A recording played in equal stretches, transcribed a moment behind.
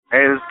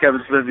Hey, this is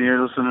Kevin Smith, and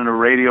you're listening to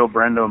Radio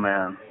Brendo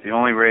Man, the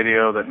only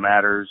radio that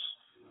matters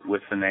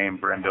with the name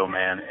Brendo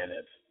Man in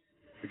it.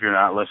 If you're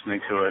not listening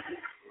to it,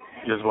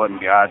 just what in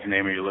God's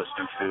name are you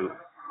listening to?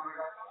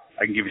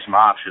 I can give you some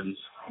options,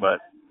 but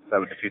that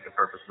would defeat the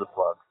purpose of the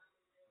plug.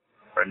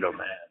 Brendo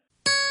Man.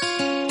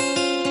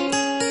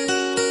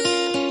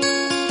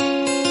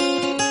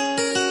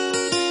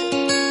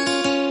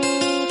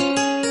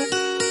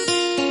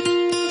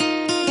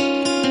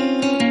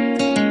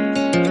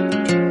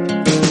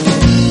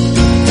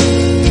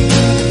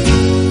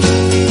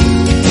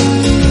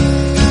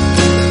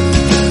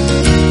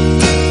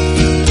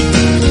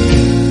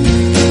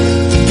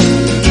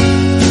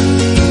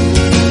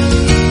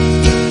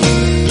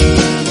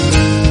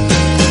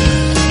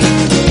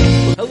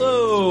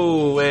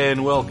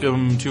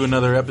 Welcome to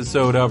another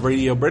episode of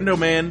Radio Brendo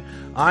Man.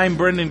 I'm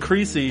Brendan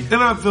Creasy. And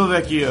I'm Phil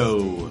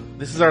Vecchio.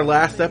 This is our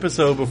last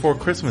episode before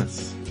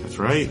Christmas. That's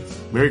right.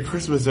 Merry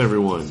Christmas,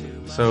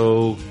 everyone.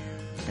 So,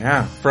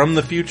 yeah, from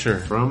the future.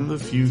 From the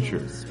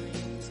future.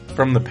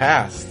 From the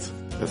past.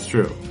 That's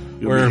true.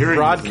 We're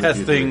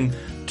broadcasting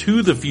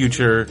to the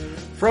future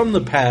from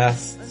the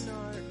past.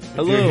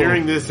 If you're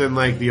hearing this and,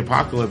 like, the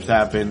apocalypse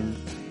happened...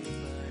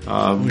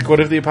 what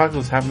if the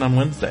apocalypse happened on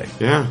Wednesday?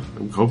 Yeah,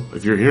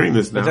 if you're hearing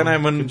this now. But then I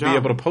wouldn't be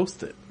able to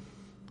post it.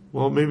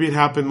 Well, maybe it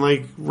happened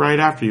like right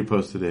after you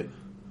posted it.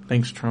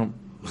 Thanks, Trump.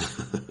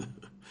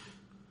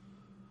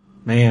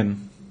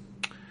 Man,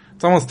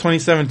 it's almost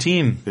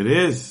 2017. It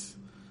is.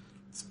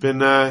 It's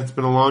been a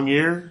long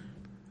year.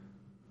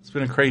 It's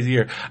been a crazy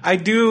year.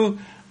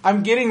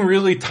 I'm getting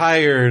really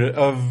tired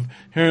of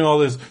hearing all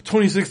this.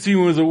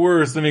 2016 was the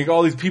worst, and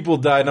all these people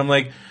died. And I'm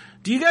like,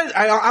 do you guys?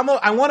 I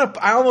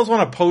almost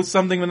want to post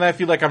something when I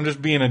feel like I'm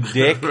just being a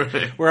dick.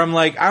 Right. Where I'm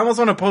like, I almost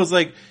want to post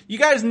like, you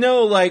guys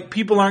know, like,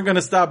 people aren't going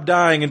to stop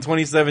dying in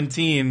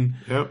 2017.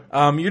 Yep.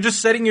 You're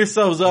just setting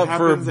yourselves up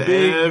for a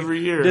big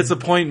every year.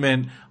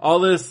 disappointment. All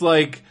this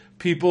like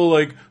people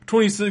like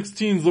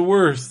 2016 is the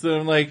worst, and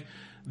I'm like,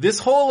 this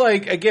whole,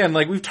 like, again,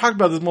 like, we've talked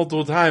about this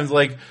multiple times,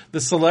 like, the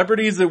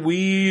celebrities that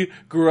we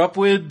grew up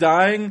with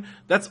dying,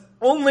 that's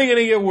only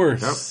gonna get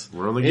worse. Yep,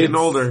 we're only getting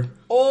older.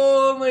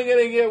 Only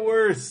gonna get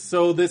worse.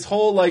 So this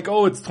whole, like,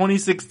 oh, it's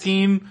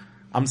 2016,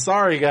 I'm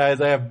sorry,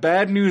 guys, I have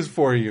bad news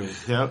for you.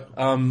 Yep.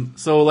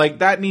 So, like,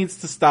 that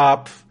needs to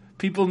stop.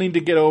 People need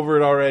to get over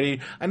it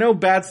already. I know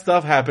bad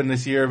stuff happened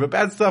this year, but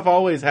bad stuff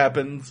always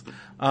happens.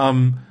 I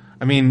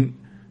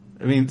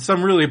mean,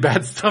 some really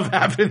bad stuff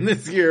happened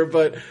this year,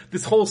 but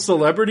this whole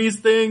celebrities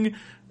thing,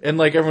 and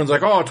like everyone's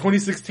like, oh,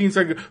 2016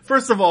 started.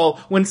 First of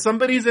all, when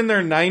somebody's in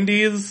their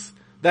 90s,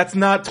 that's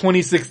not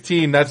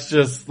 2016. That's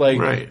just like,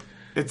 right.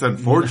 It's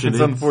unfortunate.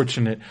 It's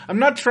unfortunate. I'm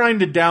not trying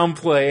to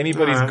downplay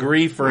anybody's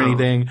grief or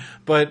anything,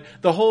 but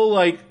the whole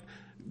like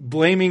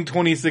blaming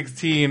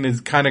 2016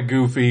 is kind of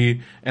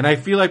goofy, and I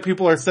feel like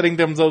people are setting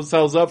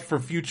themselves up for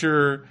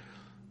future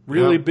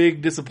really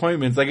big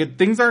disappointments. Like,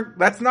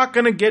 that's not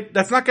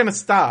gonna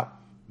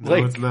stop. No,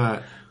 like, it's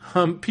not.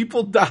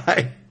 People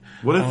die.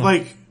 What if,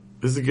 like,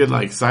 this is a good,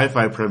 like,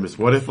 sci-fi premise.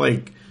 What if,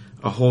 like,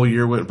 a whole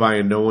year went by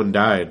and no one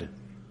died?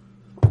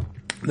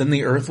 Then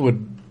the Earth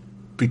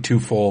would be too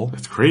full.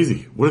 That's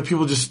crazy. What if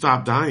people just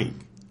stopped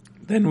dying?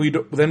 Then we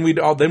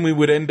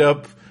would end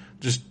up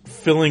just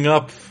filling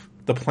up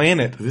the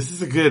planet. This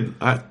is a good,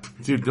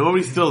 dude,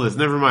 nobody steal this.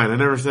 Never mind. I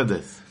never said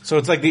this. So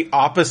it's like the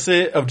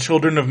opposite of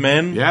Children of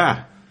Men?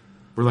 Yeah.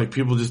 Where, like,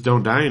 people just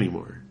don't die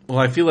anymore. Well,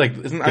 I feel like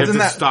isn't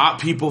that stop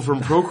people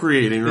from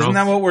procreating? Isn't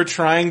that what we're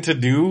trying to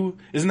do?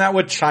 Isn't that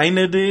what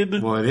China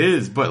did? Well, it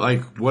is, but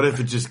like, what if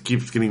it just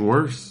keeps getting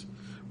worse?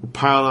 We're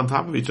piled on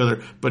top of each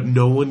other, but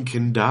no one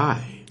can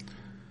die.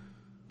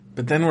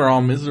 But then we're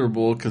all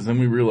miserable because then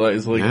we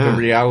realize like the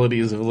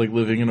realities of like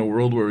living in a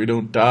world where we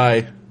don't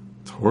die.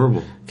 It's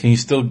horrible. Can you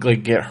still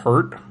like get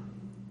hurt?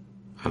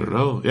 I don't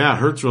know. Yeah, it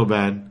hurts real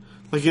bad.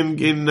 Like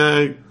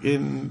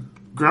in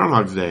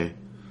Groundhog's Day,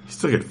 you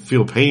still get to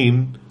feel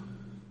pain.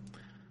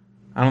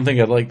 I don't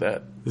think I'd like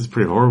that. This is a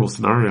pretty horrible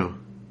scenario.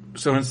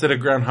 So instead of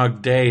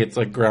Groundhog Day, it's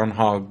like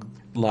Groundhog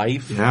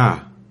Life?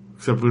 Yeah.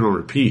 Except we don't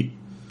repeat.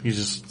 You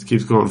just it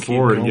keeps going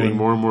forward and getting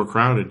more and more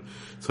crowded.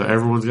 So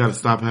everyone's got to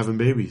stop having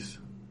babies.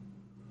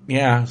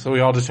 Yeah, so we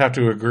all just have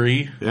to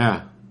agree?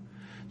 Yeah.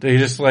 They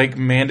just like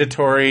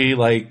mandatory,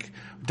 like,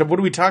 what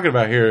are we talking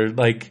about here?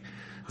 Like,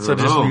 so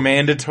just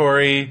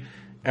mandatory,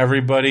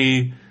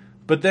 everybody,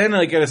 but then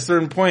like at a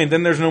certain point,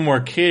 then there's no more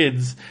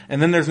kids,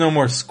 and then there's no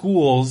more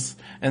schools,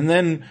 and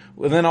then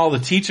all the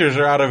teachers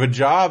are out of a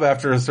job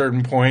after a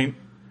certain point.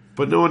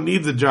 But no one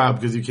needs a job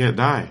because you can't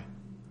die.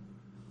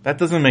 That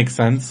doesn't make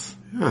sense.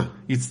 Yeah.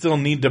 You'd still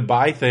need to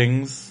buy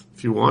things.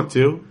 If you want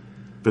to.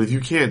 But if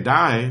you can't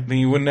die... then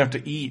you wouldn't have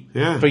to eat.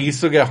 Yeah. But you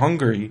still get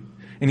hungry.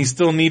 And you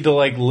still need to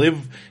like live,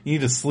 you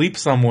need to sleep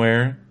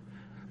somewhere.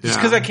 Just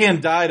because I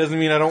can't die doesn't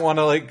mean I don't want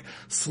to like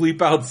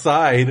sleep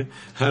outside.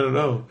 I don't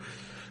know.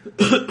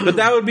 But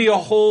that would be a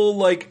whole,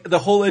 like, the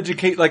whole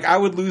like, I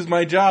would lose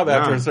my job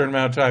after a certain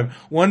amount of time.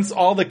 Once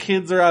all the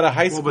kids are out of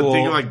high school. Well, but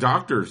think of like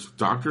doctors.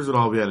 Doctors would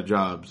all be out of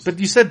jobs. But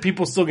you said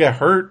people still get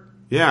hurt.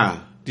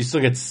 Yeah. Do you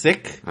still get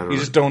sick? I don't You know.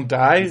 just don't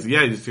die?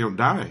 Yeah, you just don't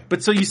die.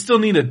 But so you still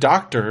need a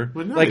doctor.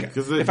 Well, no, like,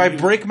 'cause if I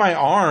break my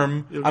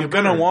arm, It'll I'm get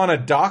gonna better. want a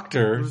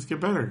doctor. It'll just get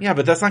better. Yeah,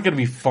 but that's not gonna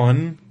be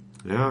fun.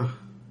 Yeah.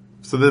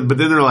 So then, but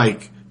then they're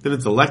like, then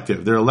it's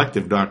elective. They're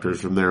elective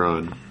doctors from there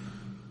on.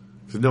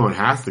 Because no one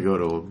has to go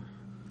to them.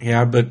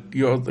 Yeah, but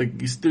you don't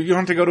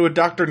have to go to a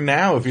doctor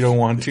now if you don't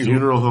want to.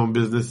 Funeral home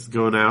business is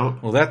going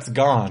out. Well, that's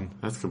gone.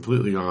 That's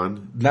completely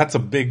gone. That's a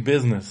big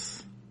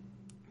business.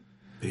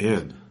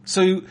 Man.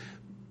 So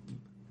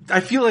I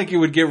feel like it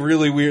would get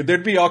really weird.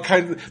 There'd be all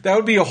kinds that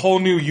would be a whole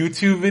new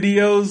YouTube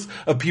videos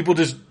of people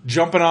just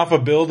jumping off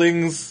of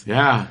buildings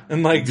Yeah.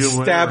 and like Doing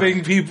whatever.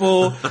 stabbing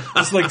people,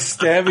 just like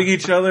stabbing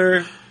each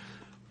other.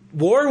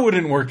 War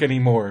wouldn't work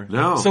anymore.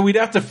 No. So we'd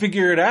have to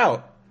figure it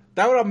out.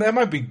 That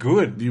might be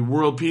good. The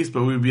world peace,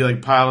 but we'd be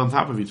like piled on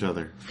top of each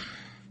other.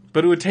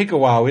 But it would take a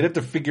while. We'd have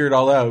to figure it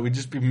all out. We'd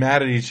just be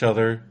mad at each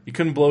other. You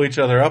couldn't blow each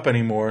other up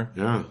anymore.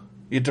 Yeah.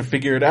 You had to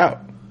figure it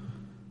out.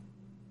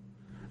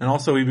 And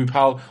also we'd be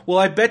well,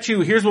 I bet you,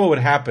 here's what would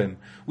happen.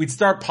 We'd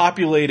start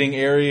populating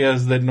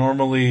areas that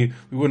normally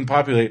we wouldn't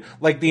populate.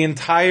 Like the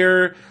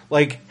entire,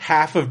 like,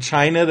 half of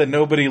China that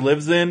nobody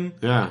lives in.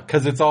 Yeah.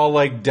 Cause it's all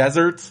like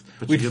deserts.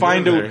 But you We'd could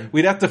find live there.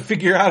 we'd have to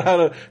figure out how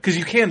to, cause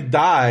you can't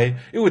die.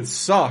 It would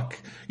suck.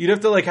 You'd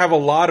have to like have a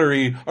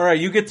lottery. Alright,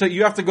 you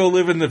have to go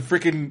live in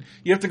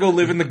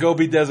the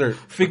Gobi Desert.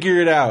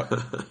 Figure it out.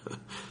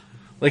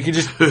 Like you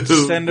just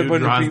send a Who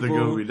bunch of draws the people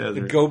Gobi Desert?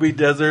 the Gobi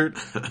Desert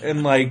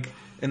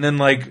and then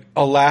like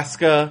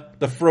Alaska,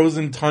 the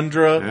frozen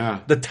tundra, Yeah.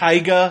 the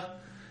taiga.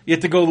 You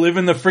have to go live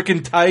in the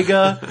frickin'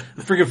 taiga,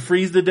 frickin'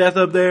 freeze to death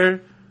up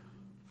there.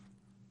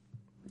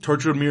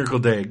 Tortured Miracle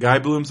Day. Guy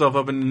blew himself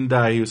up and didn't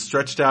die. He was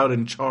stretched out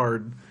and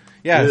charred.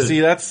 Yeah, Ugh. see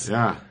that's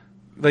Yeah.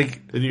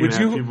 like Then you would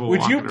have you people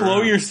would you walking blow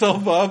around.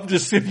 yourself up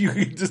just to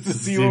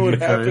see what if would you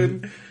could.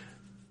 happen?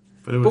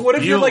 But, it would But what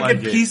if you're feel like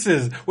in it.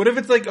 pieces? What if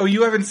it's like, oh,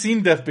 you haven't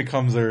seen Death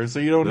Becomes Her, so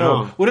you don't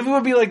know. No. What if it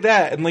would be like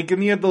that, and like,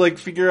 and you have to like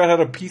figure out how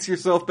to piece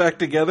yourself back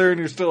together, and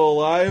you're still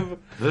alive,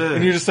 Ugh.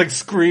 and you're just like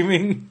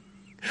screaming,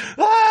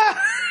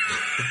 ah!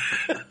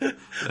 I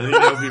think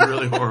that would be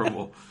really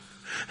horrible.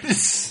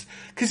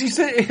 Because you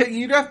said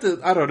you'd have to.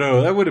 I don't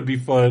know. That wouldn't be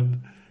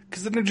fun.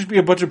 Because then there'd just be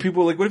a bunch of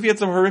people. Like, what if you had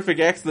some horrific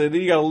accident? And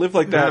then you gotta live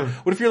like that. Yeah.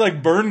 What if you're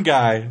like Burn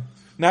Guy?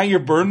 Now you're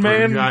Burn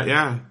Man.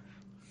 Yeah.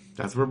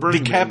 That's where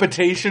Burning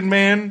Decapitation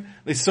Man.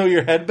 They sew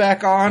your head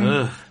back on.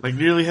 Man. Like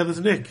nearly headless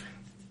Nick.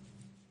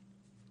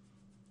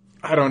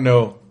 I don't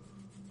know.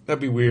 That'd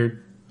be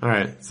weird.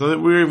 Alright, so that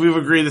we've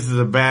agreed this is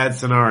a bad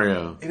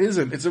scenario. It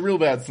isn't. It's a real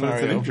bad scenario.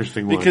 That's an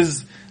interesting one.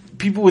 Because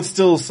people would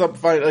still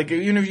fight, like,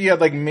 even if you had,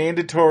 like,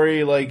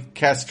 mandatory, like,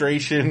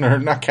 castration, or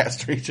not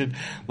castration,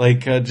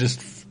 like, just,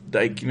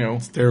 like, you know,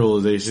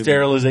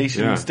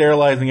 Sterilization. Yeah.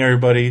 sterilizing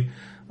everybody.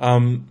 I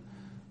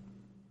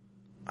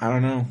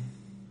don't know.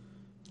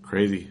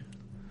 Crazy.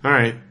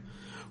 Alright.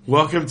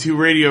 Welcome to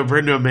Radio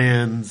Brendo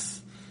Man's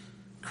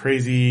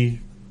crazy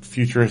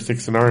futuristic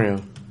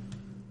scenario.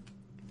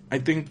 I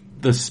think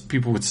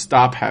people would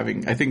stop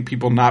having, I think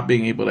people not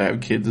being able to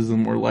have kids is a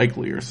more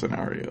likelier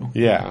scenario.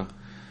 Yeah.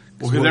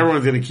 Well, because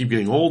everyone's going to keep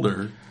getting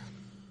older.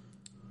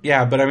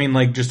 Yeah, but I mean,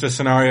 like, just a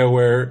scenario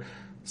where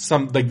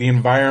the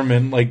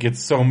environment, like, gets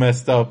so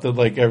messed up that,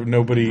 like,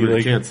 nobody, Really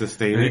like, can't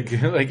sustain it.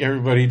 like,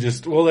 everybody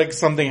just, well, like,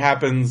 something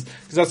happens,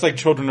 because that's like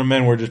Children of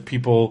Men, where just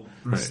people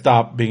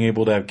stop being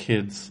able to have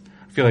kids.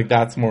 I feel like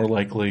that's more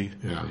likely.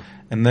 Yeah.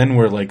 And then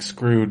we're, like,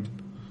 screwed.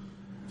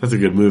 That's a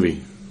good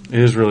movie. It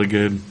is really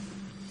good.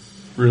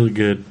 Really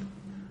good.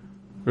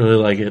 Really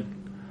like it.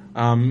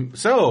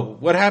 So,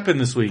 what happened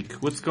this week?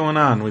 What's going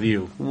on with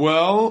you?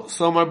 Well,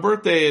 so my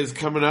birthday is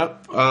coming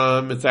up.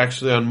 It's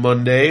actually on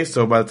Monday,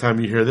 so by the time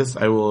you hear this,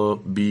 I will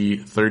be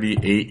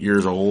 38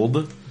 years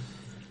old.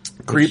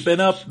 Creeping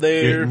up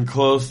there. Getting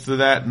close to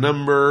that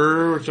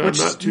number, which I'm Which,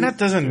 not too... that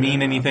doesn't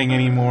mean anything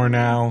anymore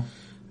now.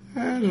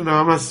 I don't know,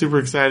 I'm not super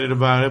excited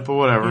about it, but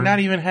whatever. You're not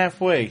even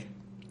halfway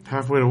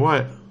Halfway to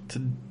what?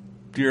 to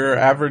your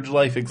average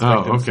life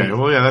expectancy. Oh, okay.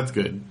 Well, yeah, that's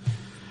good.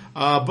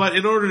 But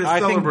in order to I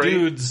think celebrate...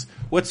 dudes,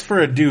 what's for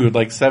a dude,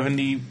 like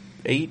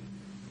 78?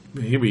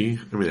 Maybe.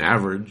 I mean,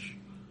 average.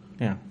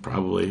 Yeah.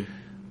 Probably.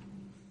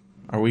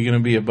 Are we going to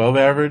be above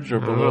average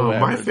or I don't below know.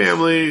 My average?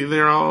 family,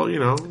 they're all, you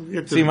know...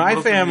 Get to, See, my most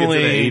of them get to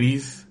family- the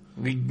 80s.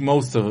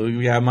 Most of it,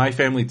 yeah, my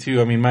family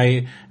too. I mean,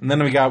 and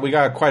then we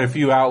got quite a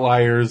few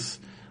outliers.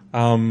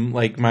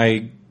 Like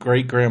my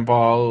great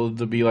grandpa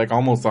to be like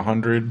almost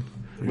 100.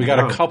 We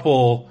got a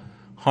couple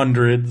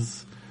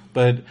hundreds,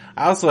 but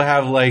I also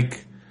have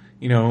like,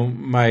 you know,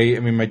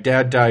 my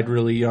dad died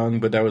really young,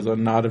 but that was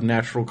not of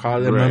natural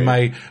cause. And then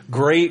my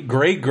great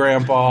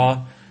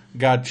grandpa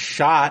got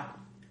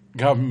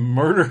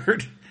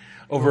murdered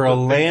over a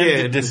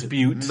land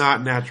dispute.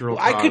 Not natural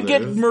I could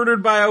get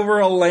murdered over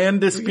a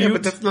land dispute. Yeah,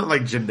 but that's not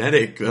like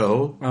genetic,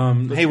 though.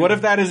 Hey, what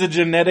if that is a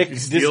genetic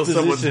Steal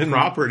someone's disposition?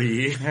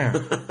 property. Yeah.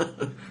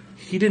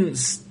 He didn't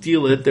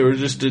steal it. There was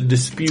just a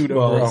dispute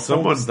over a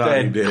someone thought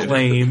he homestead did.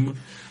 claim.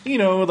 You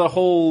know, the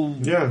whole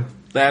Yeah.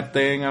 that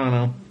thing. I don't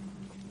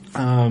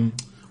know.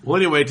 Well,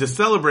 anyway, to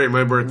celebrate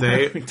my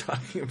birthday, What are we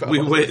talking about?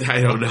 we went.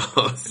 I don't know.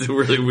 It's a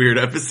really weird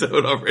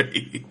episode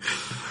already.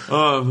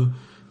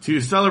 To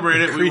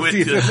celebrate it, we went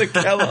Reese's to and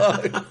the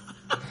Kellogg.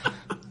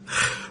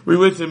 we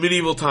went to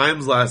Medieval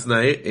Times last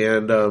night,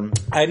 and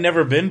I'd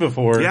never been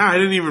before. yeah, I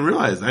didn't even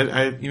realize.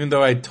 I Even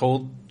though I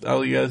told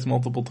all you guys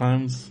multiple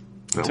times.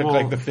 It took well,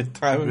 like the 5th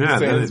time. yeah,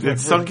 It's my it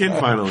sunk first in time.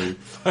 finally.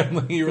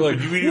 Finally, you were like,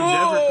 You've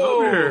never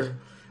come here.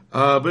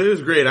 But it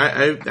was great.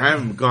 I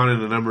haven't gone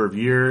in a number of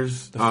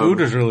years. The food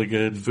is really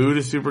good. Food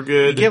is super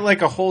good. You get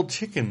like a whole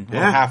chicken, or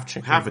half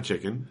chicken. half a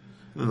chicken,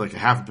 and like a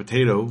half a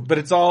potato. But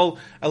it's all,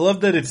 I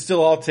love that it's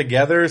still all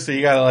together, so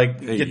you gotta like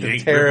get to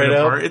Yank, tear rip it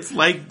up. apart. It's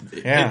like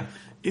Yeah.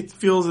 it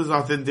feels as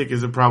authentic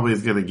as it probably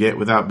is going to get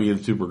without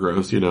being super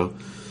gross.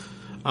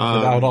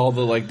 Without all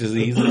the like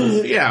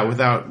diseases. Yeah,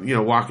 without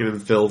walking in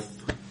filth.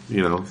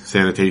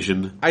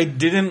 Sanitation.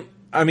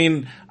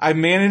 I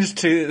managed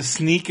to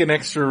sneak an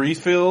extra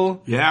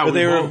refill. Yeah, but we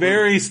they were both-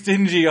 very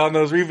stingy on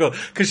those refills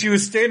because she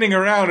was standing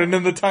around, and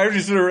then the time she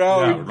stood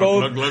around, Yeah, we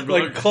both glug, glug,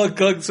 like glug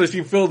glug, so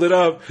she filled it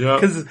up. Yeah.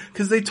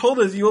 Because they told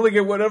us you only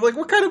get one. I'm like,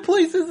 what kind of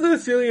place is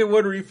this? You only get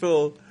one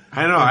refill.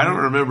 I know. I don't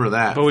remember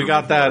that. But we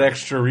got that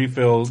extra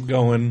refill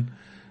going.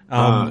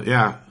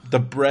 Yeah. The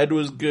bread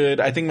was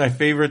good. I think my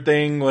favorite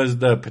thing was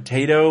the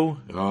potato.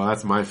 Oh,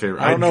 that's my favorite.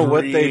 I don't know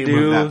what they dream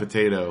do. of that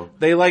potato.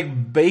 They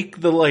like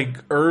bake the like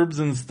herbs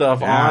and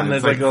stuff Yeah, on.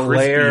 There's it's, like a like,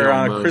 crispy layer on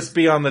almost.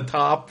 crispy on the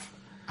top.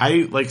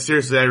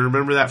 Seriously, I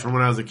remember that from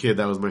when I was a kid.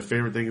 That was my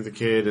favorite thing as a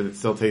kid, and it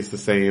still tastes the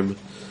same.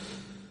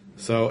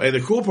 So, and the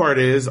cool part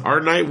is,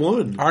 our knight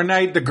won. Our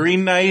knight, the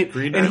Green Knight,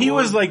 Green and Knight he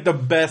won. was like the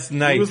best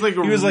knight. He was like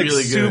really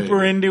good.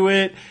 super into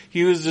it.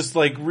 He was just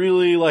like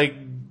really like,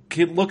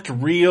 it looked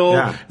real,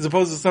 Yeah. as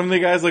opposed to some of the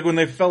guys like when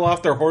they fell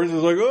off their horses,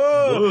 like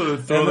oh, Ooh,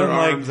 throw their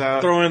arms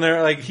out. throwing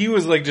their like he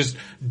was like just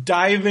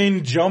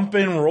diving,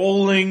 jumping,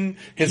 rolling.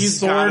 His He's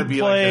gotta sword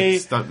be like play a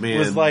stuntman.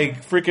 was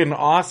like freaking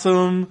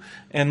awesome,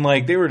 and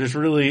like they were just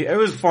really. It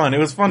was fun. It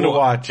was fun to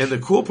watch. And the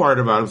cool part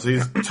about him, so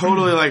he's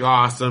totally like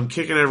awesome,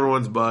 kicking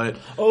everyone's butt.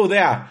 Oh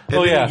yeah,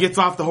 And then he gets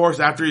off the horse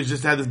after he's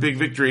just had this big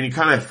victory, and he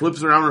kind of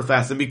flips around real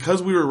fast. And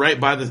because we were right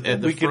by at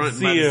the We could front,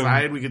 and by see the him.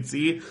 side, we could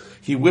see.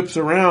 He whips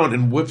around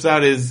and whips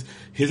out his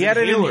He had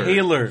an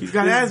inhaler. He's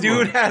got this asthma.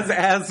 dude has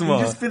asthma.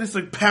 He just finished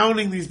like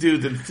pounding these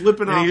dudes and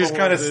flipping off. and he just the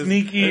got a horses.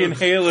 sneaky And-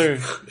 inhaler.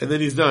 and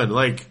then he's done.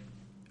 Like,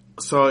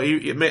 so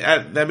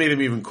that made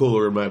him even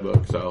cooler in my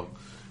book. So,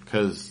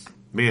 because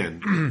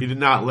man, he did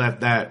not let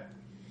that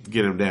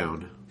get him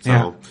down. So,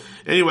 Yeah.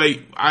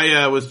 anyway,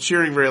 I was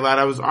cheering very loud.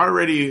 I was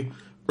already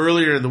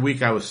earlier in the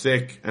week. I was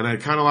sick and I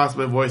kind of lost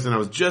my voice, and I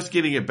was just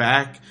getting it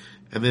back.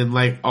 And then,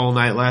 like all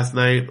night last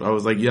night, I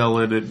was like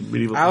yelling at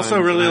Medieval I also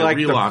Times, really and I like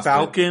the re-lost it.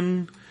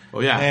 Falcon.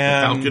 Oh yeah,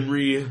 and- the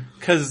falconry.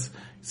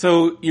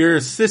 So your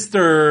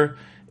sister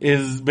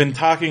is been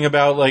talking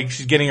about like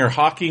she's getting her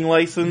hawking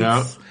license.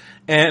 Yeah.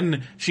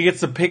 And she gets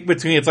to pick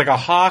between, it's like a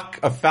hawk,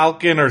 a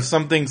falcon, or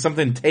something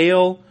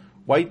tail,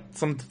 white,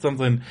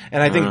 something.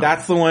 And I think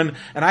that's the one.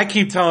 And I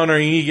keep telling her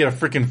you need to get a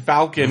freaking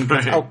falcon,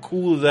 because Right. how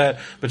cool is that?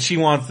 But she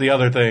wants the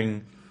other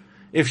thing,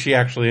 if she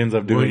actually ends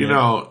up doing Well, it. you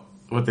know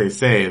what they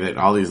say, that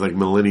all these like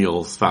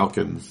millennials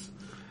falcons,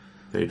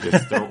 they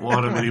just don't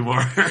want them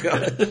anymore.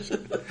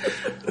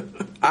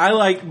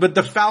 But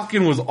the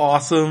falcon was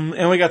awesome,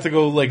 and we got to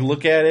go like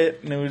look at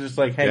it, and it was just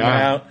like hanging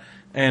Yeah. out.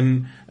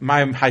 And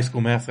my high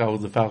school mascot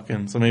was the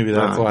falcon, so maybe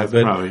that's why. that's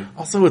But probably.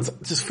 also, it's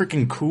just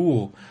freaking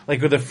cool,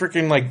 like with a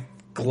freaking like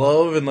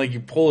glove, and like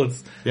you pull it.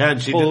 Yeah,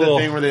 and she pull did a the little-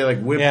 thing where they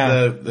like whip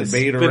the they bait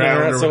spin it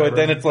around. Or so whatever.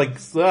 then it's like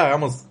I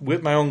almost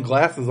whipped my own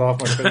glasses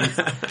off my face.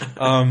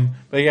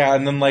 But yeah,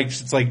 and then like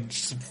it's like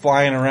just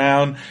flying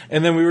around,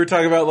 and then we were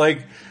talking about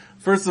like.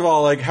 First of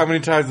all, like how many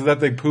times does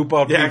that thing poop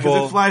on yeah, people?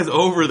 because it flies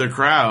over the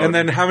crowd. And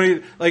then how many,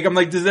 like, I'm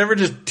like, does it ever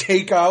just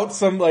take out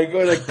some, like,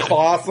 or like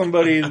claw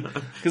somebody?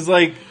 Cause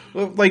like,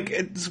 what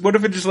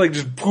if it just like,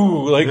 just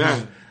poo, like,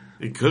 yeah,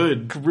 it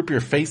could. could rip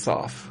your face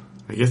off?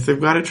 I guess they've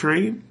got it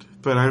trained,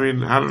 but I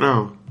mean, I don't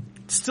know.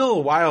 It's still a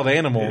wild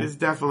animal It is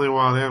definitely a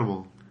wild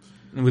animal.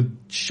 with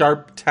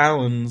sharp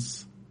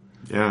talons.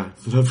 Yeah,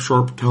 it have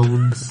sharp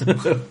talons.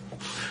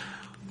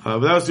 But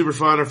that was super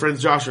fun. Our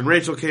friends Josh and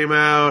Rachel came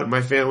out.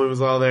 My family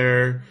was all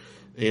there.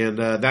 And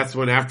that's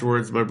when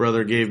afterwards my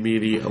brother gave me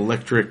the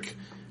electric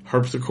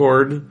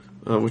harpsichord,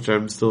 which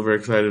I'm still very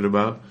excited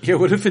about. Yeah,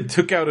 what if it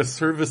took out a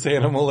service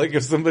animal? Like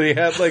if somebody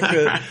had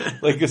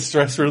like a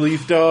stress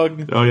relief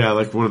dog? Oh yeah,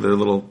 like one of their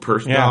little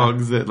purse Yeah.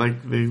 dogs that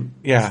like they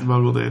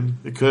smuggled in.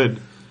 It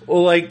could.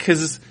 Well, like,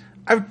 cause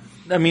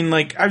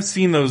I've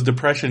seen those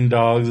depression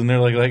dogs, and they're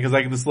cause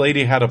like this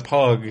lady had a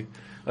pug.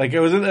 Like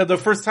it was the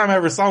first time I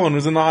ever saw one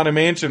was in the Haunted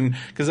Mansion,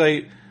 cause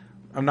I'm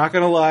not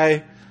gonna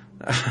lie,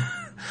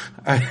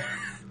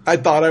 I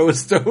thought I was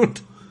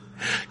stoned.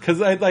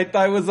 Cause I thought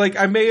I was like,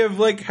 I may have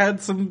like I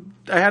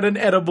had an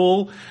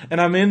edible, and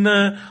I'm in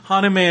the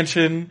Haunted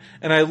Mansion,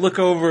 and I look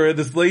over, and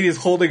this lady is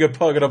holding a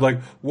pug, and I'm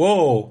like,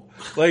 whoa,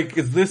 like,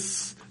 is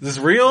this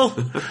real?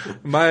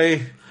 Am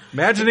I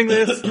imagining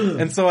this?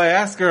 And so I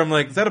ask her, I'm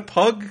like, is that a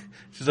pug?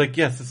 She's like,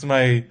 yes, it's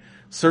my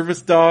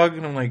service dog.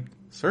 And I'm like,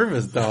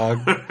 service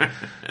dog.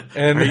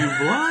 And Are you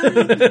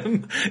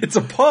blind? it's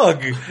a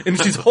pug, and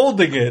she's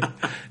holding it.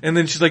 And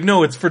then she's like,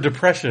 no, it's for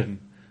depression.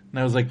 And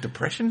I was like,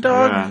 depression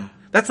dog? Yeah.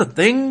 That's a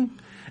thing?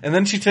 And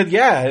then she said,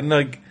 yeah. And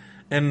like,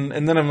 and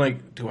then I'm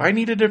like, do I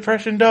need a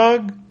depression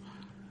dog?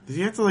 Does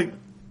he have to like?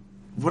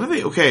 What are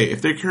they? Okay,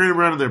 if they're carrying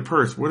around in their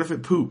purse, what if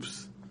it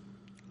poops?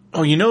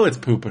 Oh, you know it's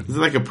pooping. Is it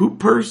like a poop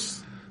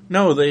purse?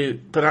 No,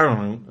 but I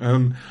don't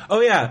know.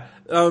 Oh yeah.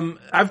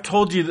 I've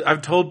told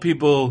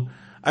people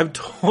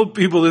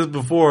this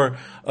before.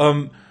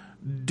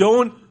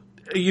 Don't,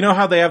 you know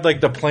how they have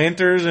like the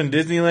planters in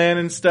Disneyland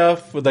and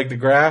stuff with like the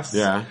grass?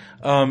 Yeah.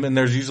 And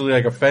there's usually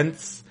like a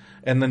fence.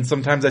 And then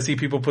sometimes I see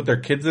people put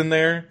their kids in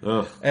there.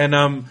 Ugh.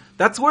 And,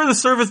 that's where the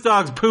service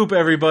dogs poop,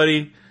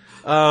 everybody.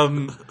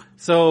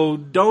 So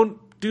don't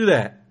do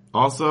that.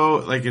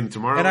 Also, like in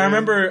Tomorrowland. And I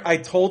remember I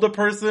told a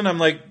person, I'm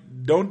like,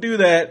 don't do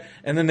that.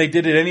 And then they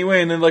did it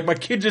anyway. And then like my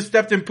kid just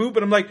stepped in poop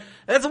and I'm like,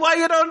 that's why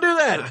you don't do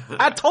that.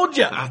 I told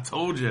you. I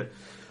told you.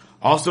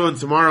 Also in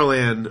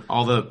Tomorrowland,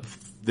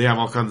 they have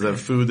all kinds of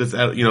food that's,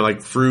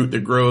 like fruit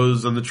that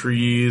grows on the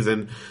trees,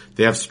 and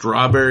they have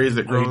strawberries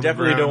that grow on You the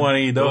definitely ground. don't want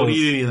to eat those. Don't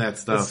eat any of that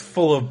stuff. It's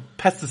full of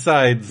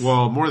pesticides.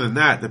 Well, more than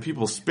that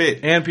people spit.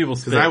 And people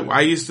spit. Because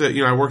I used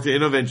to, I worked at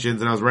Innoventions,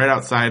 and I was right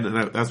outside,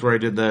 and that's where I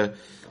did the,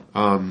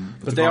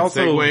 but they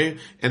also Segway,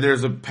 and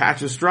there's a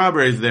patch of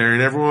strawberries there,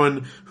 and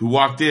everyone who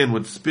walked in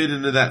would spit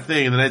into that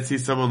thing, and then I'd see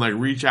someone like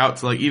reach out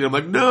to like eat them,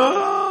 like,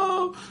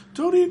 no,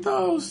 don't eat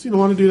those. You don't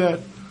want to do that.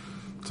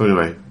 So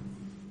anyway.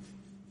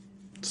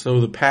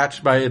 So the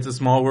patch by It's a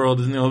Small World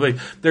isn't the only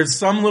big. There's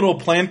some little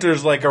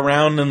planters like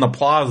around in the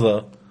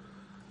plaza.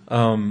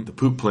 The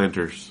poop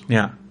planters.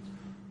 Yeah.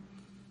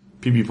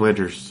 PB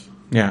planters.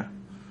 Yeah.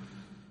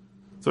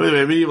 So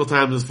anyway, Medieval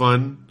Times is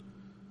fun.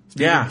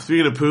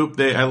 Speaking of poop,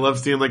 I love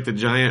seeing like the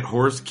giant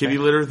horse kitty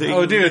litter thing.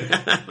 Oh, dude.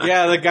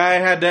 Yeah, the guy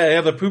had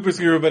the pooper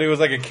scooter, but it was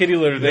like a kitty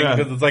litter thing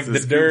because it's like so the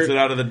dirt. it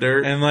out of the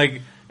dirt.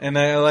 And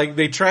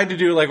they tried to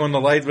do it like on the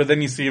lights, but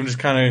then you see him just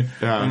kind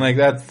of, I'm like,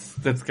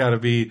 that's gotta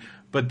be,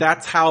 but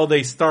that's how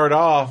they start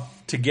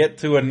off to get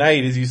to a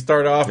night, is you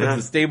start off as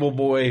a stable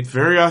boy. It's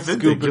very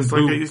authentic, just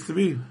like it used to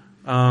be.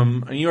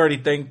 And you already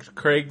thanked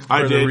Craig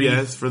for the wreath.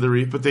 Yes, for the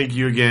wreath, but thank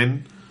you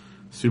again.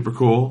 Super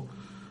cool.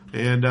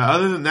 And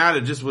other than that,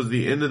 it just was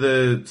the end of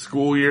the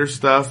school year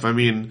stuff. I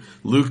mean,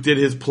 Luke did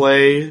his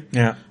play,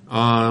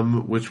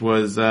 which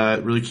was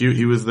really cute.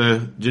 He was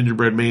the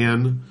gingerbread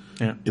man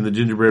in the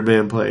gingerbread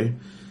man play.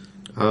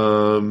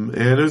 And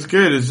it was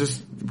good. It was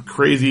just a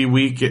crazy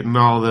week getting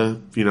all the,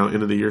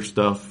 end of the year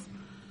stuff.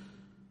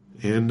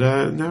 And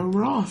now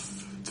we're off.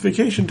 It's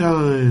vacation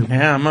time.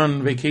 Yeah, I'm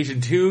on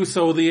vacation too.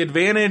 So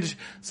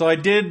I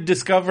did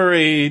discover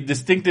a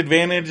distinct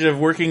advantage of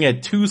working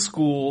at two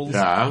schools.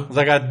 Yeah.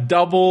 I got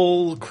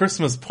double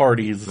Christmas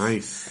parties.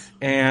 Nice.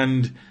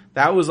 And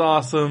that was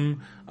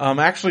awesome.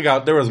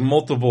 There was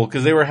multiple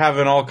because they were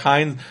having all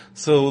kinds.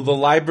 So the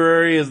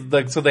library is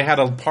so they had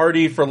a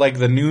party for like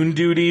the noon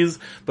duties,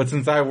 but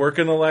since I work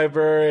in the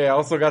library, I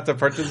also got to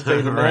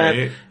participate in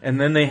Right. that.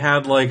 And then they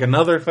had like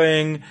another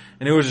thing,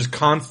 and it was just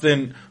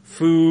constant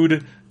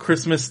food,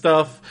 Christmas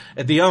stuff.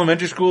 At the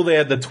elementary school, they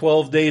had the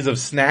 12 days of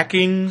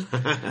snacking.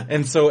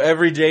 And so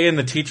every day in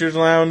the teacher's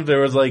lounge,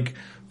 there was like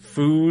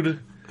food.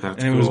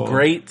 That's and it cool. was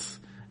great.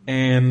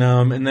 And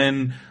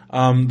then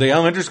the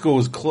elementary school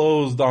was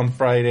closed on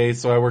Friday,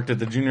 so I worked at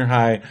the junior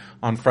high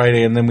on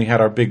Friday, and then we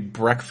had our big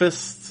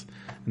breakfast,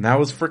 and that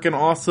was freaking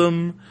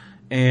awesome,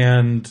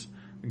 and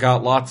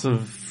got lots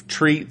of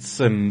treats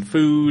and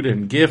food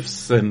and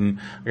gifts, and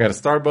I got a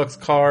Starbucks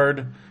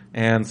card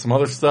and some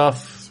other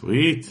stuff.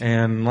 Sweet.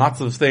 And lots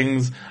of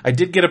things. I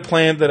did get a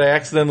plant that I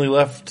accidentally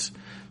left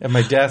at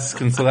my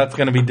desk, and so that's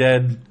going to be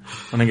dead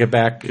when I get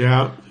back.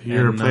 Yeah,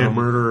 you're a And, plant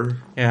murderer.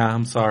 Yeah,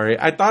 I'm sorry.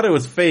 I thought it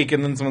was fake,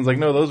 and then someone's like,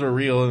 no, those are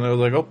real, and I was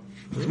like, oh,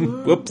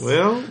 whoops.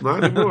 Well,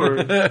 not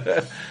anymore.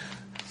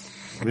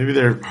 Maybe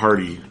they're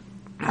hardy.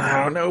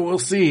 I don't know. We'll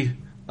see.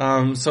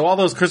 So all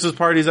those Christmas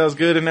parties, that was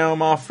good, and now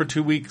I'm off for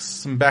 2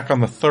 weeks. I'm back on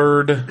the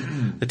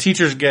 3rd. The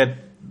teachers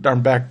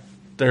I'm back,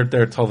 they're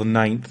there till the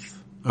 9th.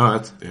 Oh,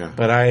 that's, yeah.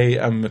 But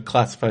I'm a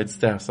classified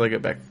staff, so I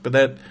get back. But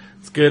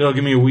it's good. It'll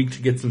give me a week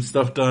to get some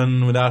stuff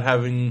done without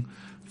having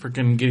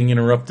freaking getting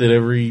interrupted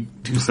every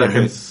 2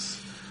 seconds.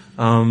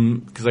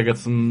 Cause I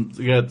got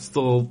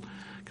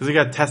we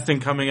got testing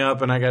coming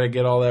up, and I gotta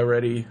get all that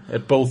ready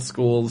at both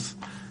schools.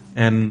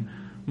 And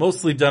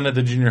mostly done at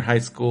the junior high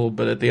school,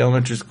 but at the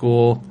elementary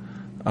school,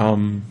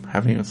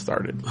 haven't even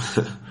started.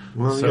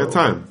 Well, you got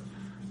time.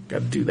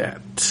 Gotta do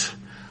that.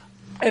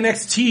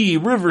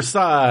 NXT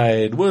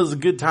Riverside was a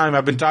good time.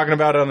 I've been talking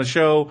about it on the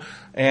show,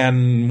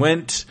 and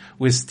went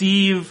with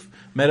Steve,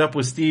 met up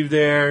with Steve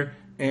there,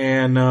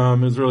 and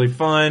it was really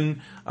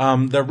fun.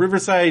 It's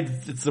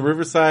the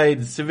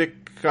Riverside Civic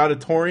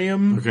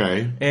Auditorium.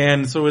 Okay.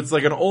 And so it's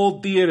like an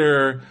old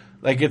theater,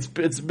 like it's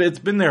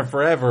been there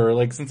forever,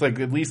 like since like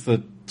at least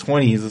the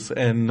 20s.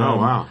 And oh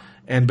wow.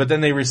 But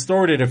then they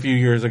restored it a few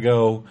years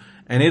ago,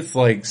 and it's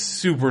like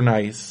super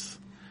nice.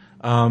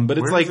 But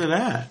it's Where's it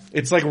at?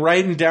 It's like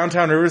right in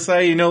downtown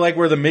Riverside, you know, like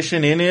where the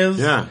Mission Inn is?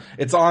 Yeah.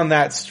 It's on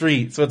that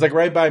street. So it's like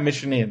right by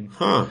Mission Inn.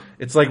 Huh.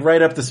 It's like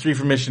right up the street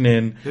from Mission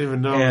Inn. Didn't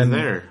even know it was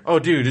there. Oh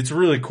dude, it's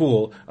really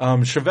cool.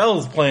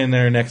 Chevelle's playing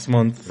there next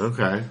month.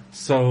 Okay.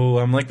 So,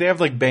 like they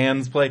have like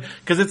bands play,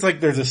 cause it's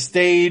like there's a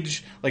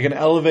stage, like an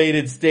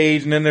elevated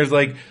stage, and then there's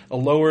like a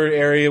lower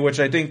area, which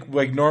I think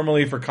like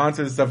normally for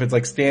concerts and stuff, it's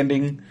like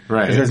standing.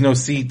 Right. Cause there's no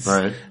seats.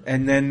 Right.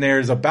 And then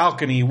there's a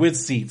balcony with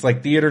seats,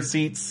 like theater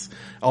seats,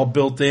 all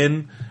built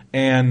in.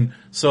 And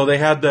so they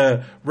had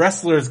the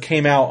wrestlers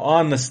came out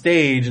on the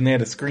stage and they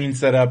had a screen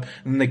set up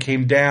and then they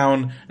came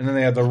down and then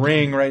they had the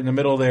ring right in the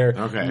middle there.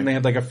 Okay. And they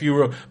had like a few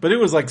rows, but it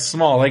was like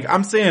small. Like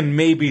I'm saying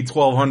maybe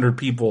 1,200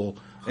 people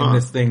in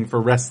this thing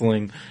for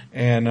wrestling.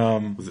 And,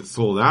 was it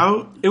sold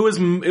out? it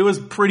was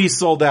pretty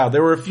sold out.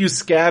 There were a few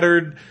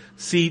scattered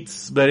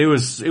seats, but it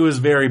was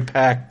very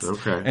packed.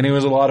 Okay. And it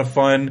was a lot of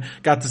fun.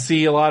 Got to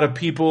see a lot of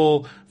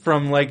people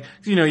from like,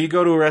 you know, you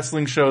go to a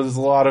wrestling show, there's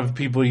a lot of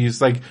people you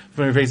just like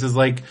familiar faces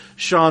like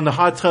Sean the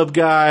hot tub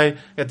guy.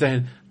 Got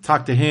to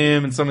talk to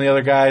him and some of the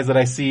other guys that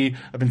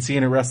I've been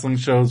seeing at wrestling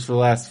shows for the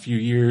last few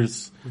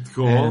years. That's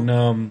cool.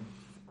 And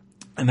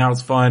that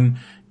was fun.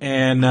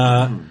 And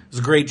it was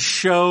a great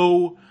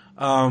show.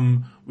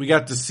 We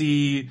got to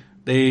see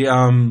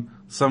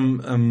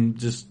some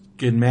just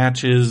good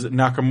matches.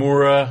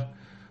 Nakamura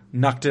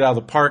knocked it out of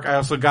the park. I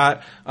also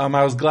got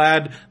I was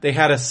glad they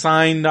had a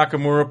signed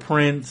Nakamura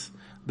print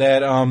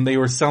that they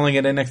were selling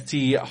at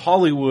NXT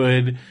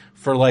Hollywood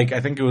for like,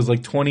 I think it was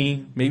like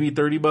 20, maybe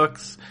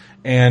 $30.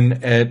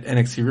 And at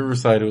NXT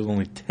Riverside it was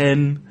only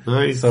 10.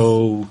 Nice.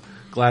 So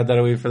glad that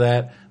I waited for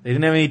that. They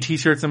didn't have any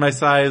t-shirts in my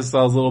size, so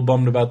I was a little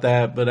bummed about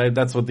that, but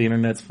that's what the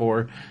internet's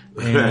for.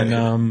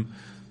 And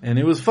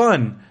it was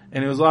fun.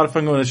 And it was a lot of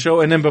fun going to the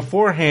show. And then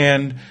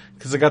beforehand,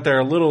 cause I got there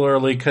a little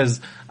early, cause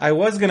I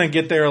was gonna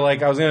get there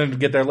I was gonna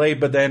get there late,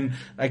 but then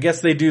I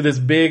guess they do this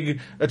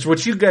big, that's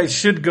what you guys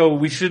should go,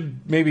 we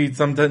should maybe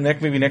sometime,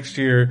 maybe next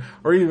year,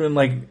 or even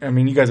like, I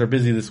mean, you guys are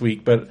busy this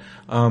week, but,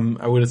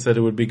 I would have said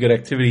it would be good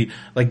activity.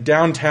 Like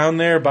downtown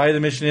there by the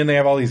Mission Inn, they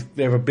have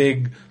a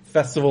big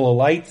festival of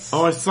lights.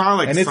 Oh, I saw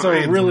like and it's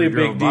signs a really when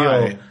we big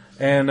drove deal.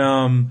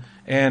 by.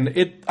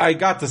 And I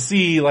got to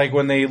see like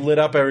when they lit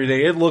up every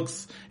day,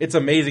 it's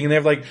amazing. And they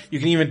have like, you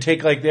can even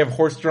take like, they have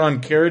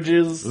horse-drawn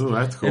carriages. Ooh,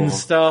 that's cool. And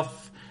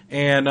stuff.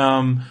 And,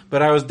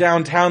 but I was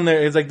downtown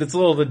there. It's like this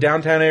the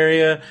downtown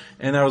area.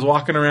 And I was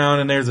walking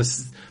around and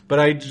but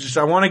I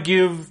want to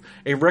give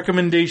a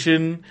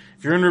recommendation.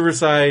 If you're in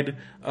Riverside,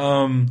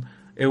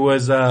 it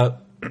was a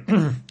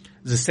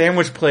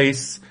sandwich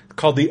place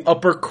called the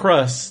Upper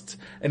Crust.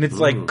 And it's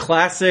like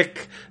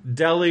classic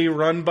deli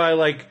run by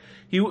like,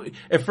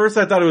 at first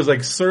I thought it was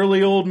like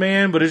surly old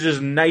man, but it's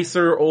just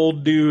nicer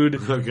old dude.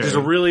 Okay. Just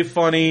really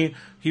funny.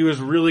 He was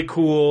really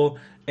cool.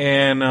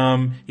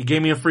 And, he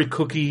gave me a free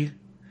cookie.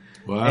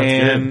 Wow, that's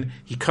and good.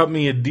 he cut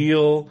me a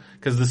deal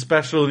because the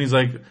special, and he's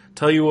like,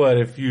 tell you what,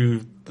 if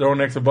you throw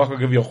an extra buck, I'll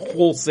give you a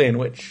whole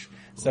sandwich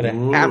instead of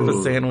half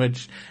a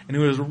sandwich. And it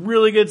was a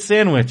really good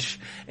sandwich.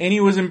 And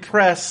he was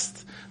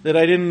impressed that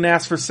I didn't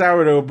ask for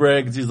sourdough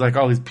bread because he's like,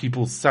 all these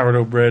people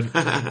sourdough bread.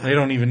 They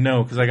don't even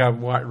know because I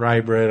got rye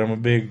bread. I'm a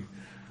big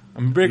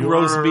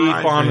roast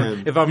beef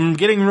on. If I'm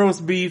getting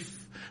roast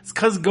beef, it's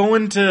because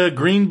going to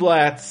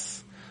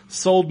Greenblatt's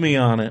sold me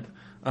on it.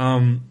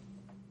 But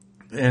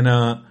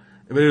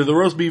the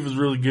roast beef was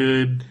really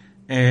good,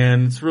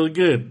 and it's really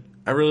good.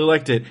 I really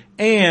liked it.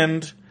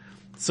 And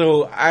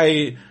so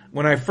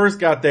when I first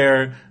got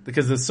there,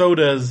 because the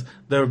sodas,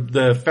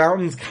 the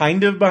fountain's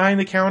kind of behind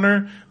the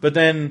counter, but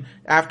then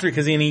after,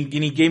 cause he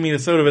gave me the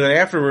soda, but then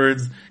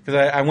afterwards, cause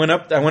I went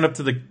up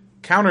to the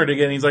counter to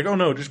get, and he's like, oh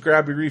no, just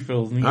grab your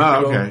refills. And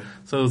okay.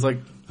 So it was like,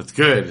 that's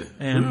good.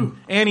 and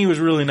he was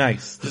really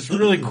nice. Just a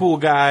really cool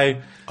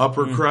guy.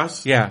 Upper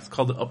Crust? Yeah, it's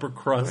called the Upper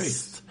Crust.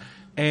 Nice.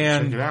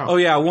 And, check it out. oh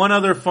yeah, one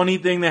other funny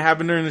thing that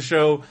happened during the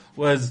show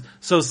was,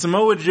 so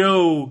Samoa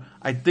Joe,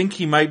 I think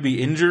he might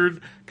be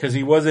injured cause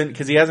he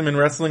hasn't been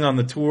wrestling on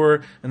the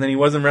tour, and then he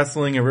wasn't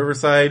wrestling at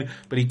Riverside,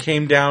 but he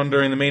came down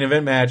during the main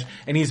event match,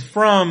 and he's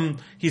from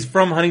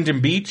Huntington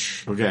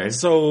Beach. Okay.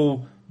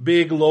 So,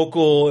 big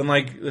local, and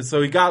like,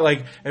 so he got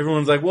like,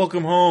 everyone's like,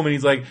 welcome home, and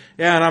he's like,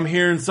 yeah, and I'm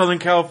here in Southern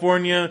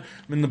California,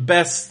 I'm in the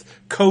best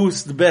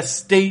coast, the best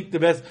state,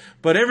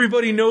 but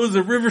everybody knows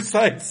that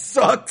Riverside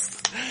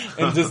sucks.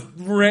 And just,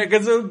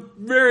 it's a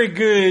very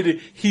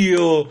good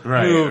heel move,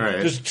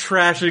 right. just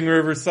trashing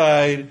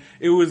Riverside.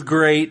 It was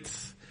great.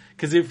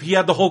 Cause if he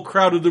had the whole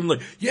crowd with him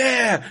like,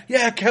 yeah,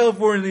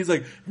 California, and he's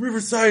like,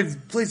 Riverside's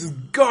place is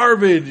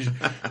garbage.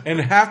 And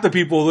half the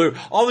people,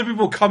 all the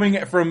people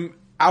coming from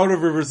out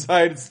of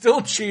Riverside still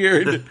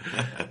cheered.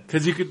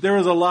 Cause there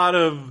was a lot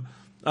of,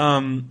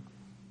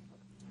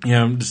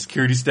 the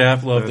security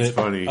staff loved That's it.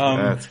 funny.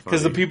 That's funny.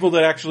 Cause the people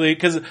that actually,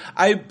 cause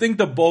I think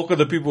the bulk of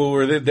the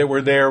people that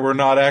were there were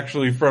not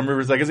actually from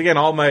Riverside. Cause again,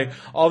 all the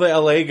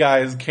LA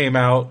guys came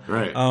out.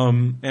 Right.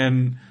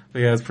 But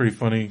yeah, it's pretty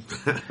funny.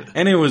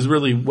 And it was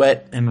really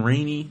wet and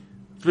rainy.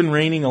 It's been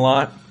raining a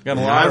lot. Got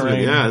a lot of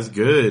rain. Yeah, it's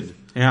good.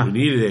 Yeah. We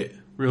needed it.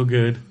 Real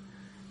good.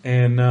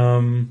 and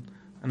I'm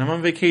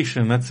on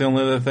vacation. That's the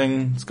only other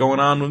thing that's going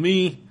on with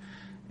me.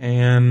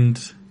 And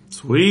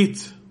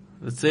Sweet.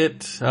 that's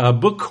it.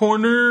 Book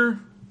corner.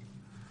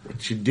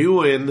 What you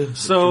doing?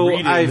 So What you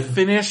reading? I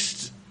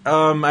finished.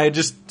 I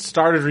just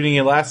started reading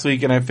it last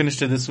week, and I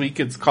finished it this week.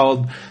 It's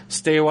called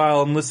 "Stay a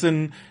While and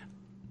Listen."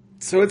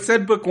 So it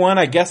said book 1.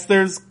 I guess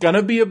there's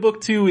gonna be a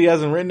book 2. He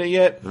hasn't written it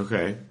yet.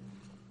 Okay.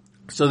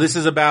 So this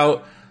is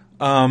about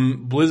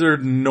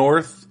Blizzard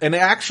North, and it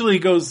actually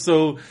goes.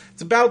 So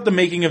it's about the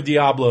making of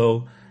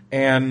Diablo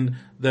and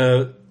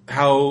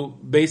how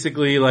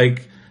basically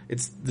like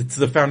it's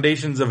the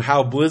foundations of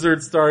how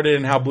Blizzard started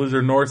and how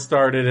Blizzard North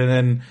started, and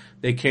then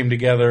they came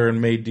together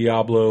and made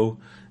Diablo,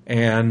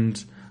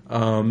 and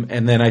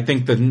then I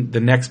think the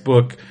next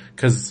book,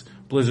 because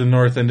Blizzard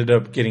North ended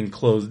up getting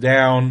closed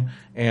down,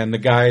 and the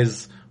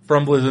guys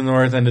from Blizzard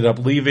North ended up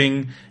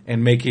leaving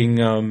and making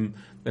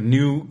the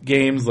new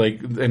games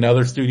like in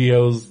other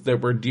studios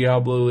that were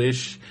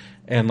Diablo-ish,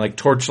 and like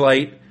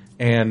Torchlight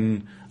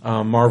and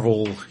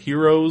Marvel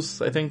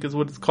Heroes, I think is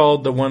what it's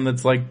called. The one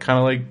that's like kind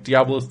of like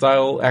Diablo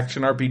style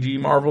action RPG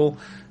Marvel.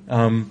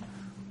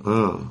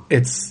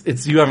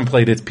 It's you haven't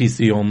played it, it's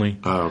PC only.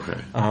 Oh, okay.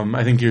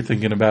 I think you're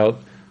thinking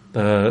about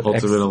the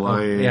Ultimate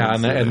Alliance. yeah,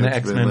 and the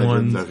X-Men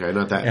ones. Okay,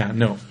 not that. Yeah,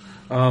 no.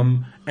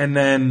 And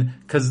then,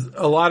 cause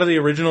a lot of the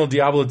original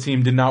Diablo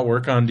team did not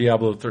work on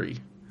Diablo 3.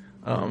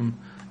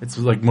 It's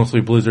like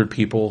mostly Blizzard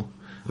people,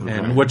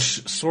 and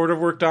which sort of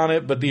worked on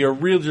it, but the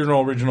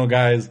original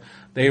guys,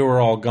 they were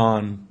all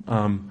gone.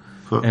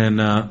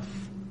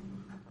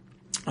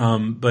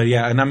 But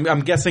yeah, and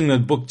I'm guessing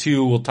that book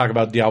 2 will talk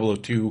about Diablo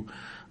 2,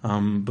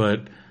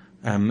 but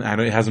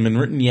it hasn't been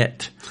written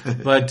yet.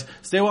 But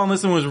Stay a While and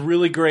Listen was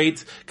really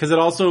great, because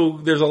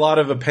there's a lot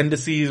of